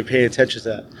 and we need to pay attention to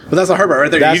that. But that's the hard part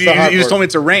right there. That's you the hard just part. told me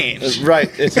it's a range.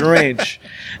 Right, it's a range.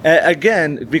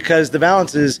 Again, because the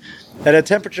balance is at a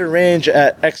temperature range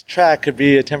at X track could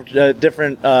be a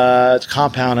different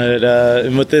compound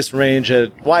and with this range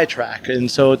at Y track,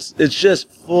 and so it's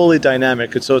just fully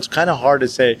dynamic, and so it's kind of hard to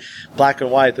say black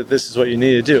and white that this is what you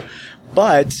need to do.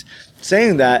 But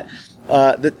saying that,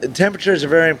 the temperatures are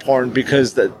very important,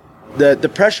 because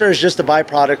the pressure is just a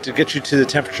byproduct to get you to the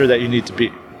temperature that you need to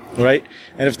be, right?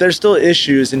 And if there's still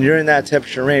issues and you're in that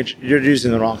temperature range, you're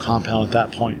using the wrong compound at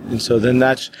that point. And so then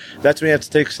that's when you have to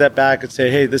take a step back and say,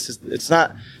 hey, it's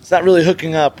not really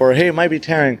hooking up, or hey, it might be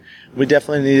tearing. We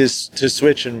definitely need to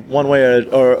switch in one way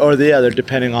or the other,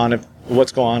 depending on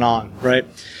what's going on, right?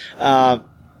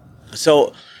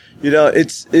 So,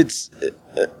 it's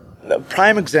a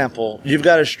prime example. You've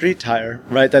got a street tire,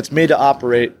 right, that's made to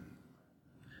operate.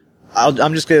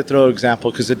 I'm just going to throw an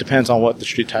example because it depends on what the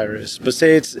street tire is. But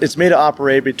say it's made to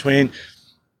operate between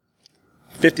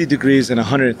 50 degrees and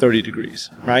 130 degrees,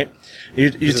 right?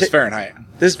 This is Fahrenheit.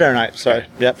 This is Fahrenheit. Sorry.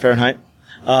 Yeah, Fahrenheit.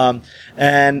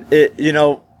 And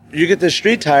you get this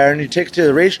street tire and you take it to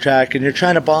the racetrack and you're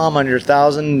trying to bomb on your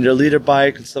 1,000-liter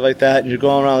bike and stuff like that, and you're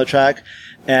going around the track.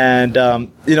 And,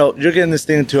 you're getting this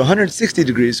thing to 160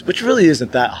 degrees, which really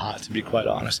isn't that hot, to be quite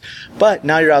honest. But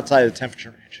now you're outside of the temperature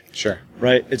range. Sure.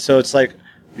 Right? And so it's like,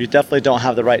 you definitely don't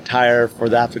have the right tire for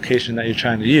the application that you're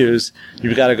trying to use.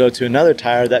 You've got to go to another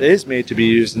tire that is made to be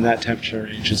used in that temperature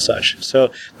range and such.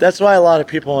 So that's why a lot of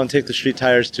people, want to take the street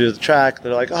tires to the track,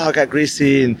 they're like, oh, I got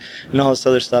greasy and all this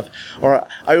other stuff. Or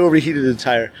I overheated the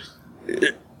tire.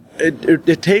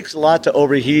 It takes a lot to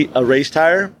overheat a race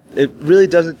tire. It really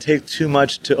doesn't take too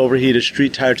much to overheat a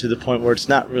street tire to the point where it's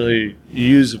not really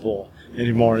usable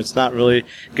anymore. It's not really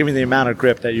giving the amount of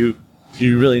grip that you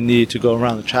really need to go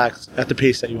around the track at the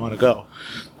pace that you want to go.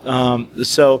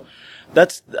 So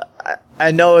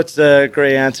I know it's a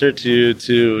great answer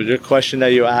to your question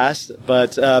that you asked,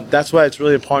 but that's why it's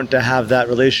really important to have that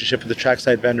relationship with the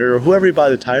trackside vendor or whoever you buy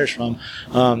the tires from,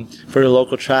 for your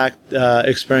local track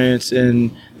experience,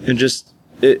 and just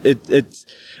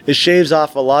it shaves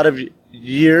off a lot of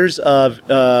years of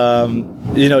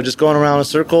just going around in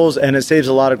circles, and it saves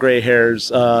a lot of gray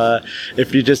hairs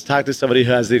if you just talk to somebody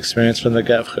who has the experience from the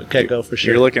get-go, for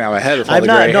sure. You're looking out ahead with all the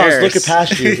gray hairs. I was looking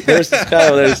past you. There's this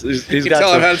guy. He's got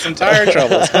I've had some tire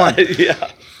troubles. Come on.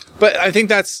 Yeah. But I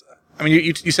think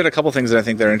you said a couple things that I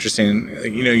think that are interesting.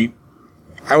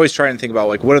 I always try and think about,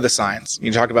 like, what are the signs?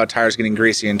 You talk about tires getting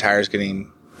greasy and tires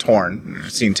getting torn,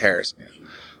 seeing tears.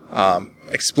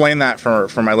 Explain that for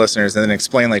my listeners, and then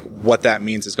explain like what that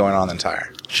means is going on in the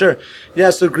tire. Sure. Yeah.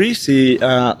 So greasy,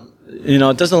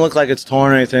 it doesn't look like it's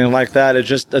torn or anything like that.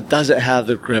 It doesn't have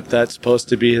the grip that's supposed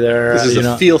to be there. This is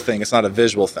a feel thing. It's not a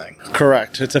visual thing.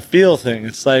 Correct. It's a feel thing.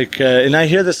 It's like, and I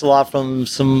hear this a lot from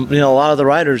a lot of the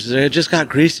riders. It just got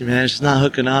greasy, man. It's just not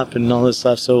hooking up and all this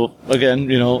stuff. So again,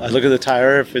 I look at the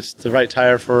tire, if it's the right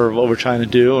tire for what we're trying to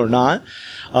do or not.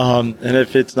 And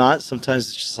if it's not, sometimes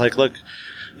it's just like, look,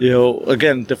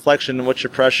 again, deflection, what's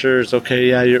your pressure? Is okay.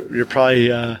 Yeah, you're probably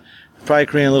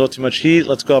creating a little too much heat.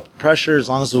 Let's go up in pressure. As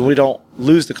long as we don't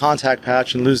lose the contact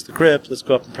patch and lose the grip, let's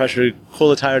go up in pressure, cool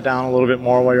the tire down a little bit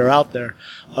more while you're out there.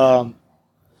 The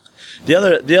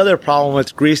other problem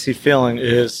with greasy feeling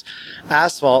is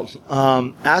asphalt.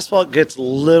 Asphalt gets a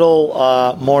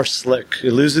little more slick.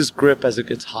 It loses grip as it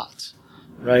gets hot,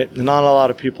 right? And not a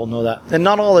lot of people know that. And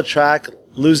not all the track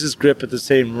loses grip at the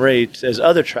same rate as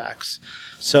other tracks.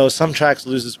 So some tracks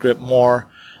loses grip more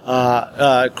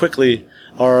quickly.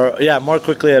 More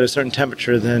quickly at a certain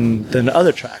temperature than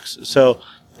other tracks. So,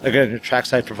 again, your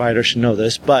trackside provider should know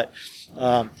this, but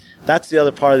that's the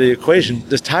other part of the equation.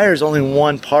 The tire is only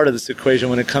one part of this equation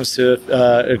when it comes to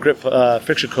a grip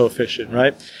friction coefficient,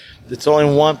 right? It's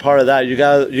only one part of that. You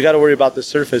got to worry about the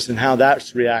surface and how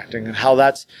that's reacting and how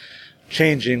that's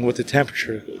changing with the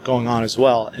temperature going on as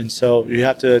well. And so you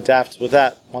have to adapt with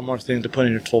that. One more thing to put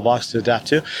in your toolbox to adapt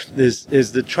to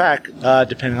is the track,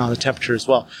 depending on the temperature as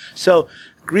well. So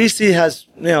greasy has,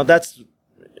 that's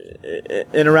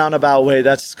in a roundabout way.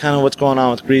 That's kind of what's going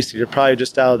on with greasy. You're probably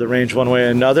just out of the range one way or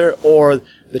another, or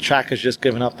the track has just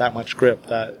given up that much grip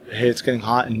that, hey, it's getting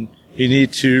hot and you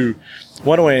need to,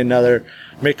 one way or another,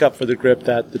 make up for the grip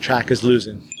that the track is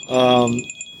losing.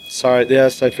 Sorry,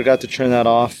 yes, I forgot to turn that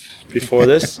off before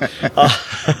this.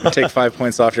 Take 5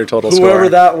 points off your total score. Whoever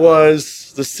that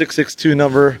was, the 662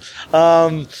 number.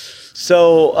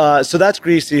 So that's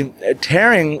greasy.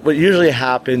 Tearing, what usually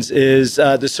happens is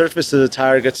the surface of the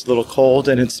tire gets a little cold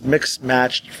and it's mixed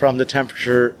matched from the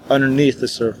temperature underneath the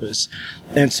surface.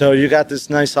 And so you got this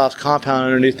nice soft compound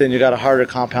underneath and you got a harder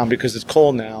compound because it's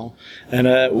cold now. And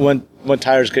when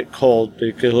tires get cold,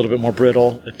 they get a little bit more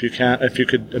brittle, if you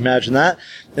could imagine that.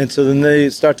 And so then they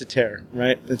start to tear,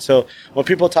 right? And so when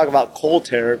people talk about cold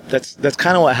tear, that's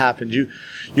kind of what happened. You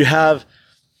have,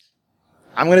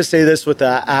 I'm going to say this with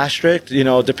the asterisk,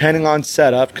 depending on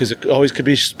setup, because it always could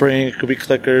be spring, it could be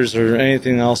clickers or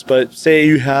anything else. But say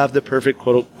you have the perfect,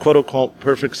 quote unquote,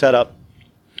 perfect setup.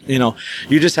 You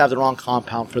just have the wrong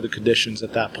compound for the conditions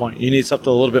at that point. You need something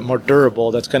a little bit more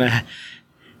durable that's going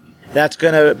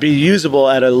to be usable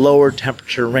at a lower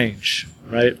temperature range,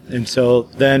 right? And so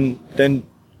then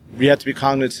you have to be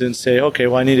cognizant and say, okay,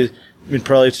 well, I need to, in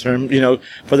Pirelli's term,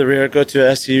 for the rear, go to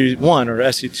SE1 or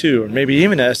SE2 or maybe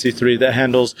even a SE3 that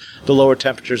handles the lower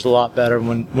temperatures a lot better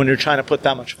when you're trying to put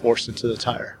that much force into the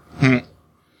tire.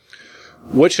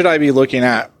 What should I be looking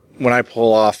at when I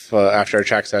pull off after a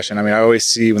track session? I mean, I always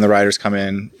see when the riders come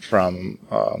in from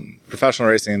professional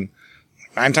racing,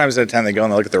 9 times out of 10 they go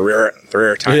and they look at the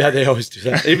rear tire. Yeah, they always do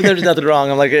that. Even there's nothing wrong.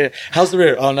 I'm like, hey, how's the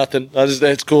rear? Oh, nothing.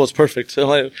 It's cool. It's perfect. So I'm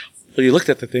like, well, you looked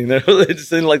at the thing there. It just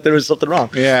seemed like there was something wrong.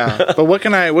 Yeah, but what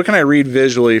can I read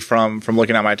visually from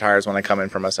looking at my tires when I come in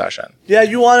from a session? Yeah,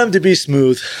 you want them to be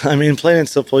smooth. I mean, plain and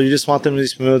simple. You just want them to be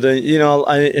smooth.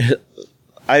 And,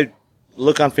 I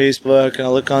look on Facebook and I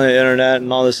look on the internet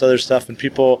and all this other stuff, and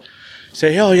people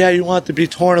say, oh yeah, you want it to be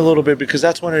torn a little bit because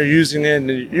that's when you're using it, and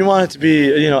you want it to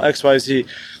be, X, Y, Z.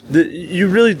 You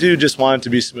really do just want it to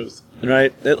be smooth.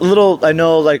 Right, a little. I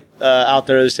know, out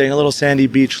there, they're saying a little sandy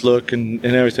beach look and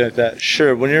everything like that.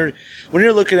 Sure, when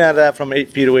you're looking at that from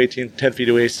 8 feet away, 10 feet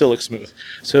away, it still looks smooth.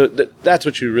 So that's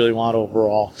what you really want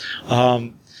overall.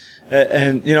 And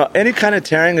any kind of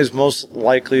tearing is most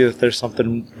likely that there's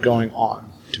something going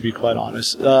on. To be quite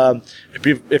honest,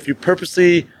 if you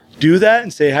purposely do that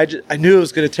and say, I knew it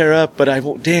was going to tear up, but I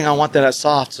want that at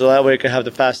soft so that way I can have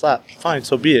the fast lap. Fine,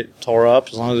 so be it. Tore up,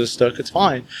 as long as it's stuck, it's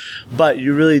fine. But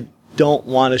you really don't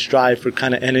want to strive for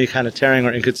kind of any kind of tearing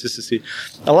or inconsistency.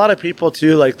 A lot of people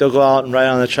too, they'll go out and ride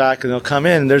on the track and they'll come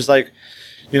in and there's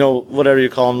whatever you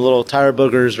call them, little tire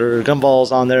boogers or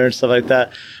gumballs on there and stuff like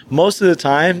that. Most of the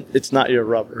time, it's not your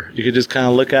rubber. You can just kind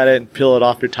of look at it and peel it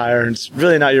off your tire, and it's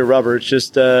really not your rubber. It's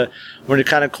just when you're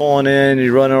kind of cooling in,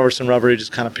 you run over some rubber, you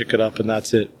just kind of pick it up, and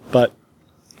that's it. But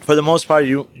for the most part,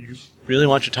 you really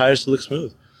want your tires to look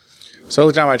smooth. So I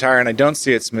look down my tire and I don't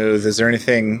see it smooth. Is there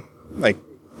anything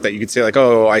that you could say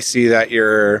oh, I see that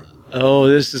your Oh,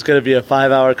 this is going to be a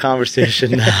 5-hour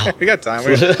conversation now. We got time. How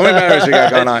many batteries we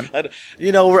got going on?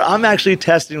 You know, I'm actually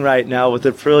testing right now with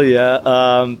the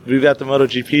Aprilia. We've got the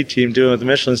MotoGP team doing the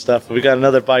Michelin stuff. We got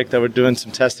another bike that we're doing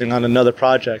some testing on another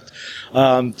project.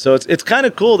 So it's kind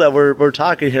of cool that we're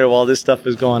talking here while this stuff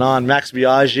is going on. Max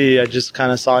Biaggi, I just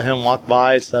kind of saw him walk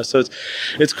by and stuff. So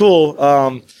it's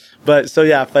cool. But so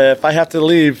yeah, if I have to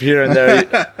leave here and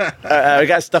there, I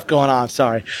got stuff going on.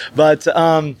 Sorry, but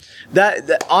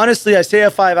that honestly, I say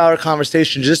a 5-hour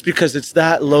conversation just because it's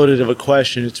that loaded of a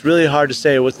question. It's really hard to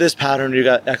say with this pattern you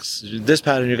got X, this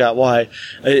pattern you got Y.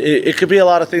 It could be a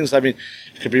lot of things. I mean,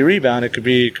 it could be rebound, it could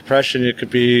be compression, it could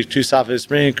be too soft of a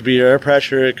spring, it could be air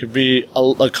pressure, it could be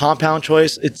a compound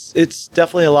choice. It's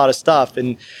definitely a lot of stuff,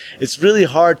 and it's really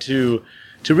hard to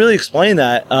really explain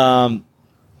that.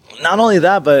 Not only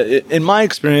that, but in my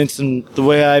experience and the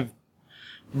way I've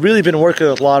really been working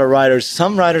with a lot of riders,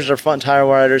 some riders are front tire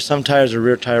riders, some tires are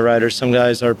rear tire riders, some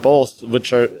guys are both,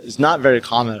 which is not very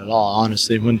common at all,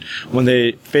 honestly, when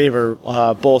they favor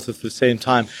both at the same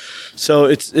time. So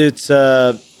it's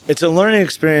a learning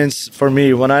experience for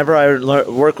me. Whenever I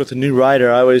work with a new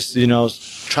rider, I always,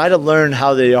 try to learn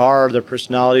how they are, their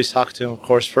personalities, talk to them, of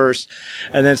course, first.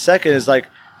 And then second is like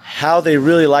how they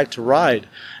really like to ride.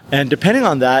 And depending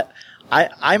on that,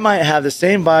 I might have the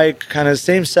same bike, kind of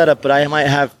same setup, but I might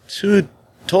have two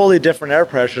totally different air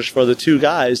pressures for the two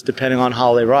guys, depending on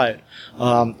how they ride.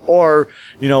 Or,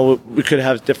 we could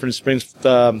have different spring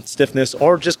stiffness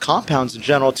or just compounds in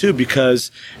general too,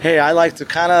 because, hey, I like to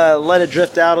kind of let it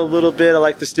drift out a little bit. I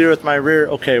like to steer with my rear.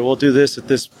 Okay, we'll do this at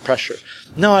this pressure.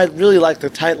 No, I really like the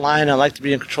tight line. I like to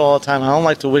be in control all the time. I don't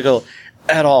like to wiggle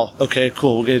at all. Okay,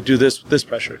 cool. We're going to do this with this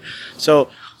pressure. So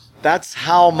that's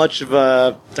how much of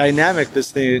a dynamic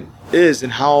this thing is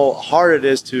and how hard it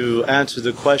is to answer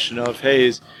the question of,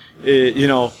 hey, it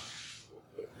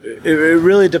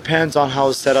really depends on how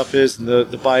the setup is and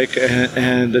the bike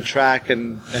and the track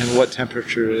and what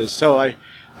temperature it is. So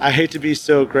I hate to be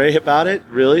so gray about it,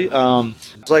 really.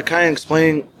 It's like kind of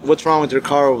explaining what's wrong with your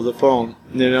car over the phone.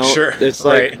 Sure. It's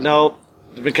like, no,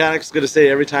 the mechanic's going to say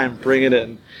every time, bring it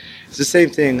in. It's the same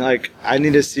thing. Like, I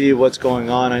need to see what's going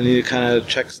on. I need to kind of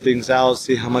check things out,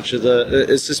 see how much of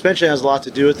the suspension has a lot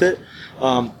to do with it.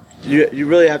 You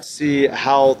really have to see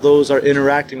how those are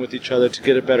interacting with each other to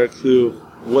get a better clue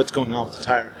what's going on with the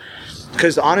tire.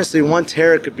 Because honestly, one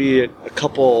tear could be a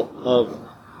couple of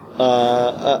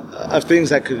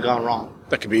things that could have gone wrong.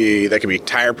 That could be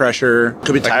tire pressure.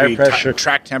 Could be tire pressure,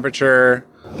 track temperature.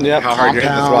 Yeah, how hard you're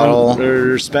hitting the throttle,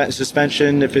 or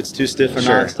suspension if it's too stiff or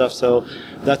Sure. not and stuff. So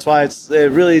that's why it's a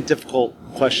really difficult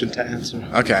question to answer.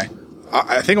 Okay,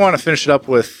 I think I want to finish it up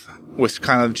with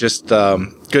kind of just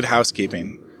good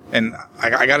housekeeping, and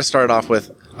I got to start it off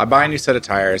with, I buy a new set of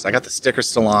tires. I got the sticker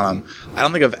still on them. I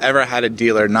don't think I've ever had a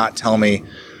dealer not tell me,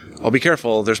 "Oh, be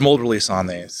careful. There's mold release on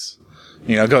these.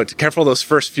 Go careful those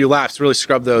first few laps. Really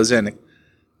scrub those in."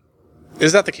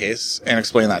 Is that the case? And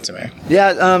explain that to me.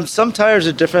 Yeah, some tires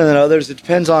are different than others. It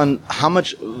depends on how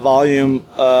much volume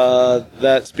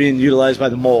that's being utilized by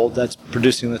the mold that's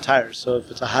producing the tires. So if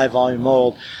it's a high volume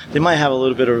mold, they might have a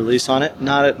little bit of release on it.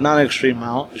 Not an extreme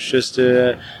amount. It's just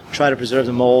to try to preserve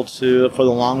the mold for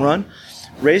the long run.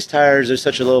 Race tires are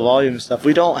such a low volume stuff.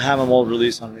 We don't have a mold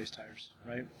release on race tires,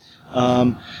 right?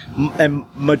 And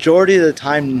majority of the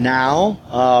time now,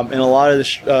 in a lot of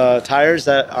the tires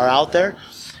that are out there,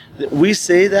 we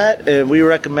say that and we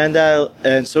recommend that,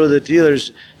 and so do the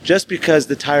dealers, just because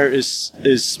the tire is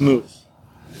smooth.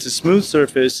 It's a smooth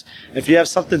surface. If you have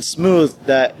something smooth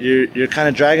that you're kind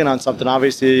of dragging on something,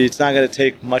 obviously it's not going to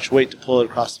take much weight to pull it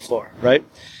across the floor, right?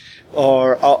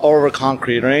 Or over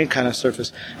concrete or any kind of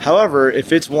surface. However,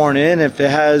 if it's worn in, if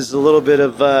it has a little bit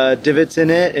of divots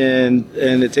in it and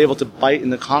it's able to bite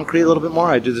in the concrete a little bit more,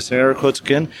 I do this in air quotes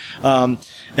again,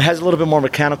 it has a little bit more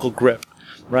mechanical grip.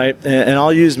 Right, and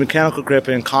I'll use mechanical grip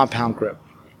and compound grip.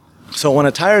 So when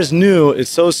a tire is new, it's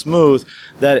so smooth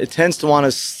that it tends to want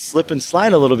to slip and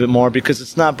slide a little bit more because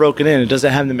it's not broken in. It doesn't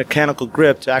have the mechanical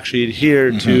grip to actually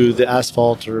adhere to the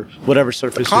asphalt or whatever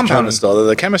surface. The compound is still there.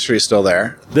 The chemistry is still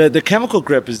there. The chemical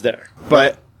grip is there,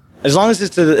 but as long as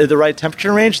it's the right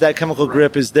temperature range, that chemical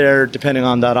grip is there depending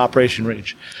on that operation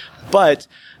range. But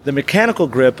the mechanical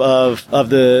grip of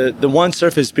the one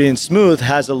surface being smooth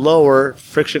has a lower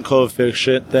friction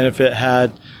coefficient than if it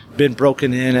had been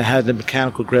broken in and had the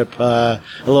mechanical grip a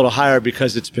little higher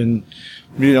because it's been,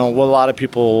 what a lot of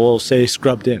people will say,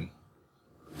 scrubbed in.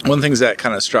 One of the things that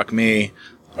kind of struck me,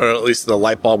 or at least the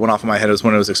light bulb went off in my head, was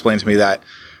when it was explained to me that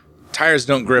tires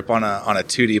don't grip on a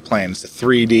 2D plane. It's a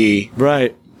 3D.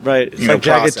 Right. It's like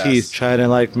jagged teeth trying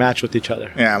to match with each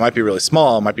other. Yeah, it might be really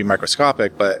small, it might be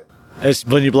microscopic, but It's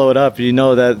when you blow it up, you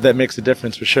know that makes a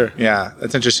difference for sure. Yeah,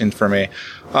 that's interesting for me.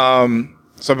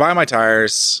 So I buy my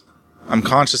tires. I'm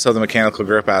conscious of the mechanical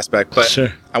grip aspect, but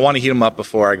Sure. I want to heat them up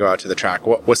before I go out to the track.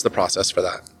 What's the process for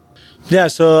that? Yeah,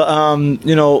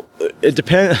 so it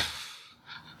depends.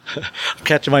 I'm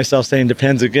catching myself saying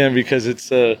depends again because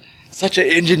it's such an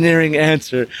engineering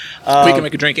answer. We can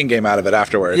make a drinking game out of it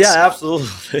afterwards. Yeah,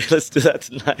 absolutely. Let's do that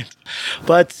tonight.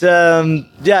 But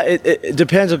it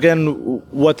depends again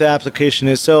what the application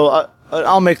is. So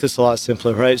I'll make this a lot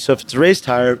simpler, right? So if it's a race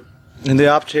tire, and the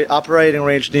operating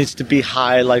range needs to be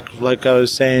high, like I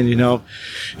was saying, you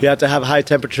have to have high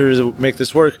temperatures to make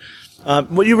this work.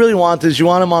 What you really want is you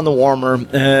want them on the warmer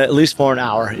at least for an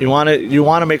hour. You want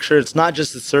to make sure it's not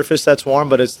just the surface that's warm,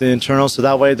 but it's the internal. So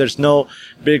that way there's no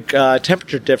big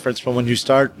temperature difference from when you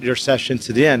start your session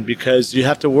to the end, because you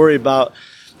have to worry about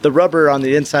the rubber on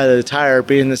the inside of the tire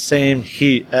being the same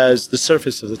heat as the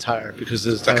surface of the tire, because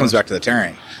that comes back to the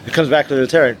tearing. It comes back to the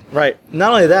tearing, right?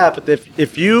 Not only that, but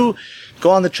if you go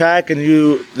on the track and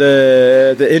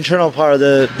the internal part of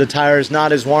the tire is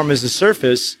not as warm as the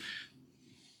surface.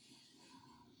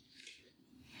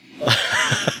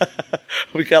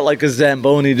 We got like a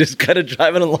Zamboni just kind of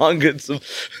driving along, getting some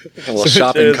a little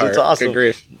shopping cart. It's awesome. Good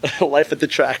grief. Life at the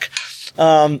track.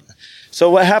 So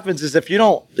what happens is if you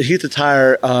don't heat the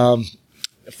tire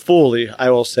fully, I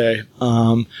will say,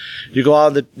 you go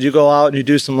out and you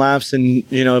do some laps, and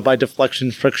by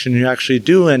deflection, friction, you actually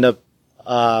do end up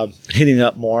heating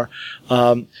up more.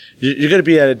 You're going to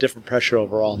be at a different pressure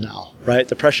overall now, right?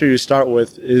 The pressure you start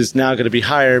with is now going to be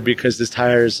higher because this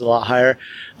tire is a lot higher.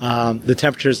 The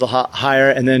temperature is a lot higher,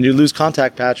 and then you lose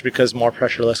contact patch because more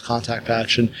pressure, less contact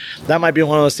patch. And that might be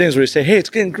one of those things where you say, hey, it's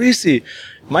getting greasy.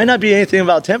 Might not be anything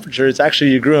about temperature. It's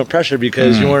actually you grew in pressure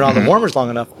because you weren't on the warmers long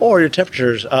enough, or your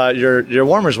temperatures, your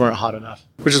warmers weren't hot enough.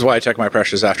 Which is why I check my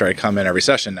pressures after I come in every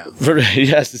session now.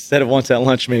 Yes, instead of once at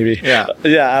lunch, maybe. Yeah.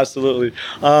 Yeah, absolutely.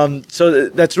 So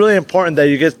that's really important that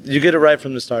you get it right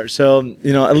from the start. So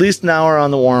at least an hour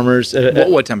on the warmers.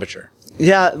 What temperature?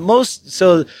 Yeah,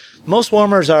 most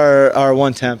warmers are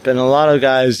 1 temp, and a lot of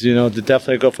guys, they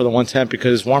definitely go for the 1 temp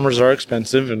because warmers are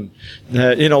expensive, and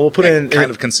we'll put in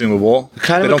kind of consumable.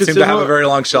 Kind they of don't seem to have a very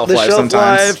long shelf the life shelf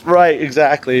sometimes. Life, right,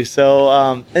 exactly. So,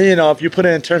 and if you put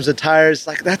it in terms of tires,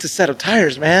 like that's a set of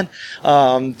tires, man.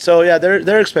 So yeah,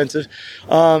 they're expensive.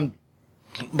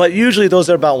 But usually those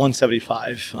are about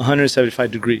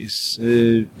 175 degrees,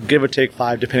 give or take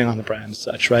 5, depending on the brand and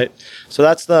such, right? So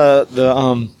that's the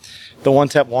 1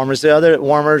 temp warmers. The other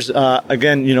warmers,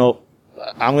 again,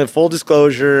 I'm with full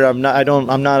disclosure. I'm not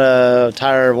a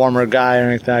tire warmer guy or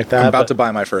anything like that. I'm about to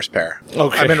buy my first pair.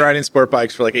 Okay. I've been riding sport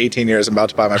bikes for like 18 years. I'm about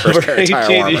to buy my first pair of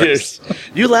tire warmers. Years.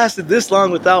 You lasted this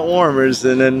long without warmers,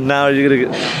 and then now you're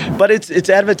gonna get. But it's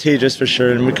advantageous for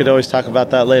sure, and we could always talk about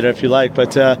that later if you like.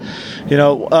 But the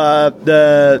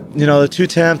 2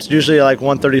 temps usually like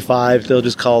 135. They'll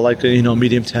just call like a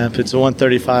medium temp. It's a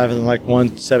 135 and then like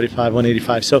 175,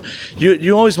 185. So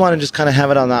you always want to just kind of have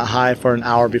it on that high for an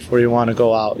hour before you want to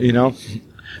go out.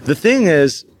 The thing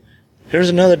is, here's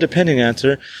another depending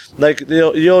answer. Like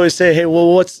you always say, hey,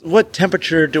 well, what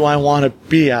temperature do I want to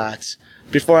be at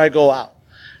before I go out?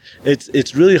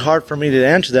 It's really hard for me to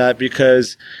answer that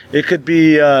because it could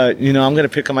be, I'm going to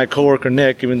pick on my coworker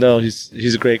Nick, even though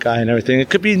he's a great guy and everything.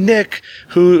 It could be Nick,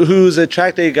 who's a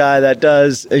track day guy that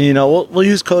does, we'll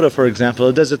use COTA for example.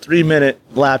 It does a 3-minute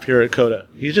lap here at COTA.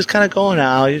 He's just kind of going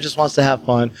out. He just wants to have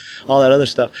fun, all that other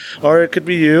stuff. Or it could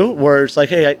be you, where it's like,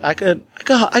 hey, I could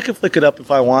flick it up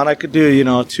if I want. I could do,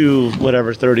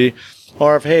 2:30.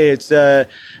 Or if, hey, it's now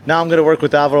I'm going to work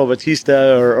with Alvaro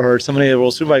Batista or somebody at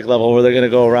World Superbike level where they're going to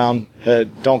go around.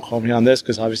 Don't quote me on this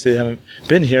because obviously they haven't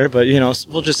been here, but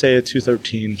we'll just say a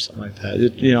 213, something like that.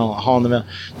 Haul in the middle.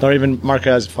 Or even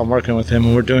Marquez if I'm working with him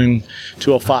and we're doing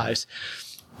 205s.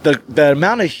 The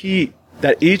amount of heat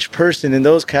that each person in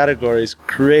those categories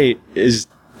create is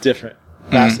different.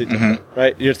 Vastly different,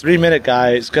 right? Your 3-minute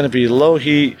guy is going to be low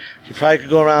heat. You probably could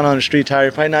go around on a street tire.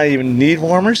 You probably not even need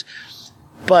warmers.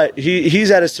 But he's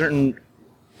at a certain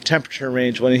temperature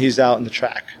range when he's out in the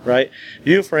track, right?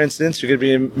 You, for instance, you're going to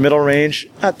be in middle range,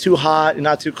 not too hot,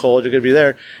 not too cold. You're going to be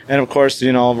there. And, of course,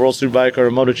 a World Superbike or a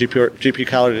MotoGP or GP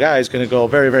caliber guy is going to go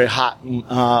very, very hot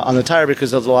on the tire because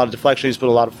there's a lot of deflection. He's put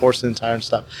a lot of force in the tire and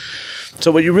stuff.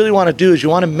 So what you really want to do is you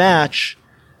want to match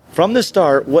from the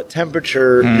start what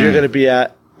temperature you're going to be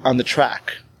at on the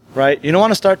track, right? You don't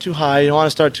want to start too high. You don't want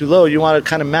to start too low. You want to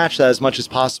kind of match that as much as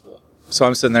possible. So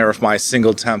I'm sitting there with my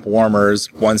single temp warmers,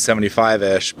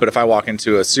 175-ish, but if I walk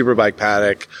into a superbike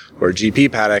paddock or a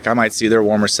GP paddock, I might see their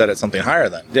warmers set at something higher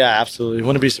than. Yeah, absolutely.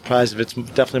 Wouldn't be surprised if it's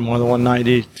definitely more than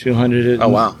 190, 200 Oh,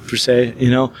 wow. per se,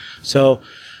 So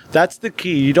that's the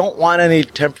key. You don't want any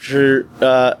temperature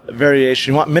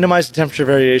variation. You want to minimize the temperature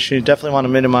variation. You definitely want to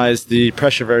minimize the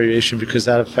pressure variation because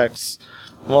that affects,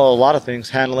 a lot of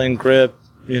things. Handling, grip,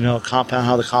 compound,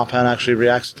 how the compound actually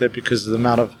reacts with it because of the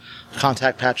amount of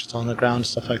contact patches on the ground and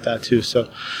stuff like that too. So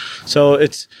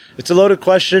it's a loaded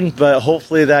question, but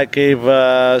hopefully that gave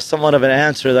somewhat of an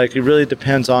answer. Like, it really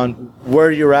depends on where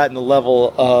you're at in the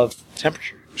level of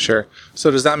temperature. Sure.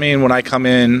 So does that mean when I come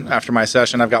in after my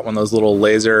session, I've got one of those little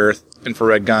laser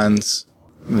infrared guns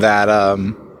that, I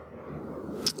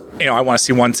want to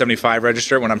see 175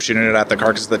 register when I'm shooting it at the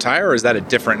carcass of the tire, or is that a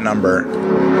different number?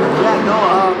 Yeah,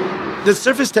 no, the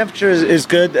surface temperature is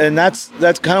good, and that's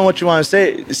kind of what you want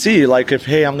to see. Like, if,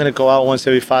 hey, I'm going to go out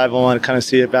 175, I want to kind of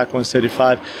see it back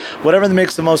 175. Whatever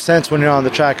makes the most sense when you're on the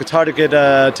track. It's hard to get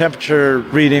a temperature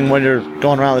reading when you're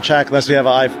going around the track unless you have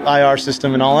an IR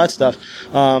system and all that stuff.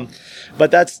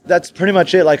 But that's pretty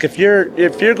much it. Like, if you're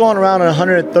going around at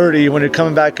 130 when you're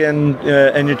coming back in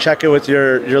and you check it with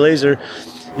your laser,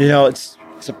 it's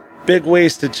a big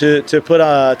waste to put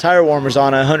tire warmers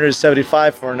on at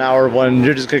 175 for an hour when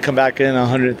you're just going to come back in at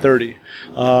 130.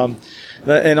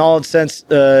 In all sense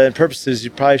and purposes,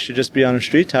 you probably should just be on a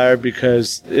street tire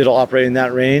because it'll operate in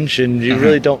that range, and you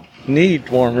really don't need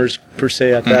warmers per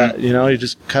se at that. You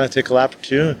just kind of take a lap or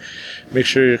two, make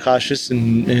sure you're cautious,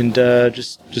 and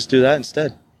just do that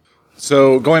instead.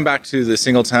 So going back to the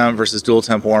single temp versus dual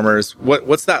temp warmers,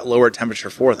 what's that lower temperature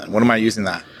for then? What am I using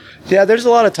that? Yeah, there's a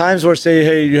lot of times where, say,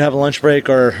 hey, you have a lunch break,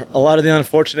 or a lot of the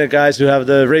unfortunate guys who have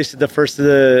the race at the first of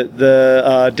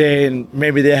the day, and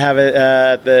maybe they have it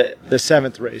at the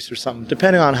seventh race or something,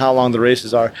 depending on how long the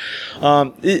races are.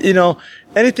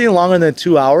 Anything longer than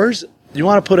 2 hours, you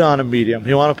want to put it on a medium.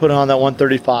 You want to put it on that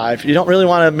 135. You don't really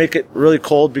want to make it really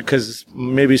cold because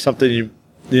maybe something you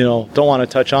don't want to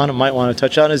touch on and might want to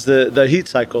touch on is the heat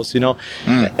cycles.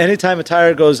 Anytime a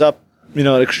tire goes up,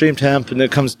 at extreme temp and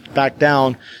it comes back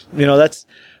down, that's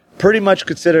pretty much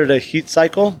considered a heat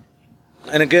cycle.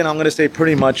 And again, I'm going to say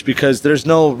pretty much because there's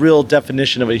no real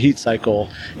definition of a heat cycle.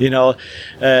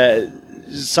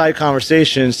 Side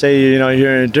conversation, say, you're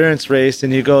in an endurance race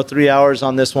and you go 3 hours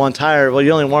on this one tire. Well,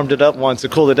 you only warmed it up once,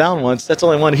 it cooled it down once. That's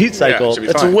only one heat cycle. Yeah,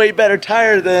 that's fine. A way better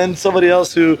tire than somebody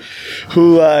else who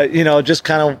just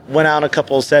kind of went out a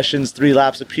couple of sessions, 3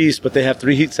 laps apiece, but they have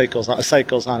 3 heat cycles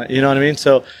on it. You know what I mean?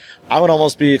 So I would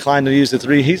almost be inclined to use the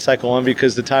 3 heat cycle one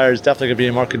because the tire is definitely going to be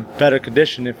in more better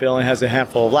condition if it only has a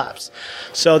handful of laps.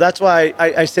 So that's why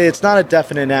I say it's not a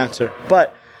definite answer.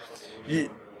 But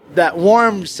that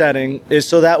warm setting is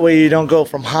so that way you don't go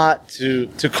from hot to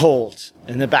cold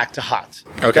and then back to hot.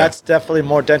 Okay. That's definitely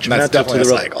more detrimental That's definitely to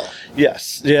the a cycle.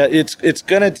 Yes. Yeah, it's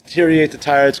going to deteriorate the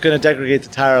tire. It's going to degrade the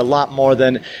tire a lot more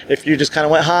than if you just kind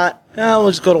of went hot. We'll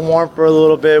just go to warm for a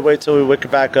little bit, wait till we wick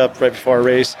it back up right before a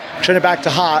race, turn it back to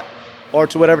hot or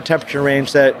to whatever temperature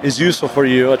range that is useful for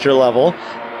you at your level,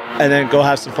 and then go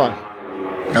have some fun.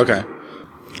 Okay.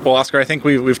 Well, Oscar, I think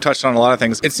we've touched on a lot of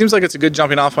things. It seems like it's a good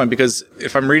jumping off point because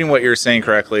if I'm reading what you're saying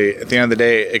correctly, at the end of the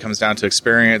day, it comes down to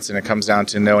experience and it comes down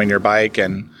to knowing your bike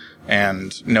and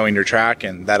knowing your track,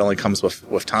 and that only comes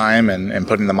with time and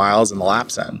putting the miles and the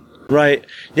laps in. Right.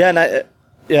 Yeah, and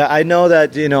I know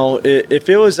that, if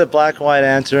it was a black and white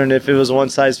answer and if it was a one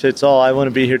size fits all, I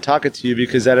wouldn't be here talking to you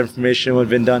because that information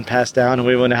would have been passed down and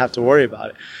we wouldn't have to worry about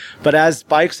it. But as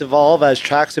bikes evolve, as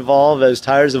tracks evolve, as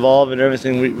tires evolve and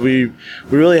everything, we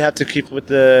really have to keep with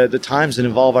the times and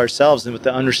evolve ourselves and with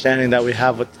the understanding that we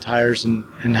have with the tires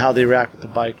and how they react with the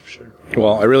bike, for sure.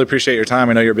 Well, I really appreciate your time.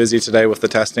 I know you're busy today with the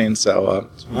testing, so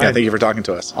thank you for talking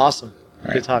to us. Awesome. All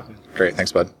Good right. talking. Great.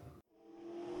 Thanks, bud.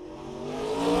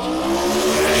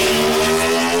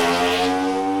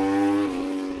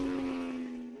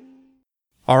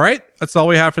 All right, that's all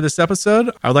we have for this episode.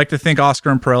 I would like to thank Oscar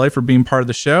and Pirelli for being part of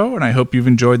the show, and I hope you've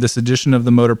enjoyed this edition of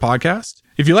the Motor Podcast.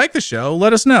 If you like the show,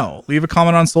 let us know. Leave a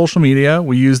comment on social media.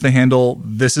 We use the handle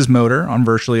ThisIsMotor on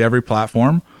virtually every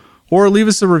platform, or leave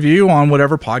us a review on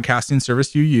whatever podcasting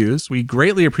service you use. We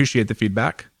greatly appreciate the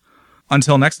feedback.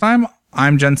 Until next time,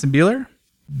 I'm Jensen Beeler.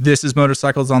 This is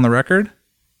Motorcycles on the Record.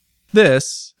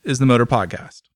 This is the Motor Podcast.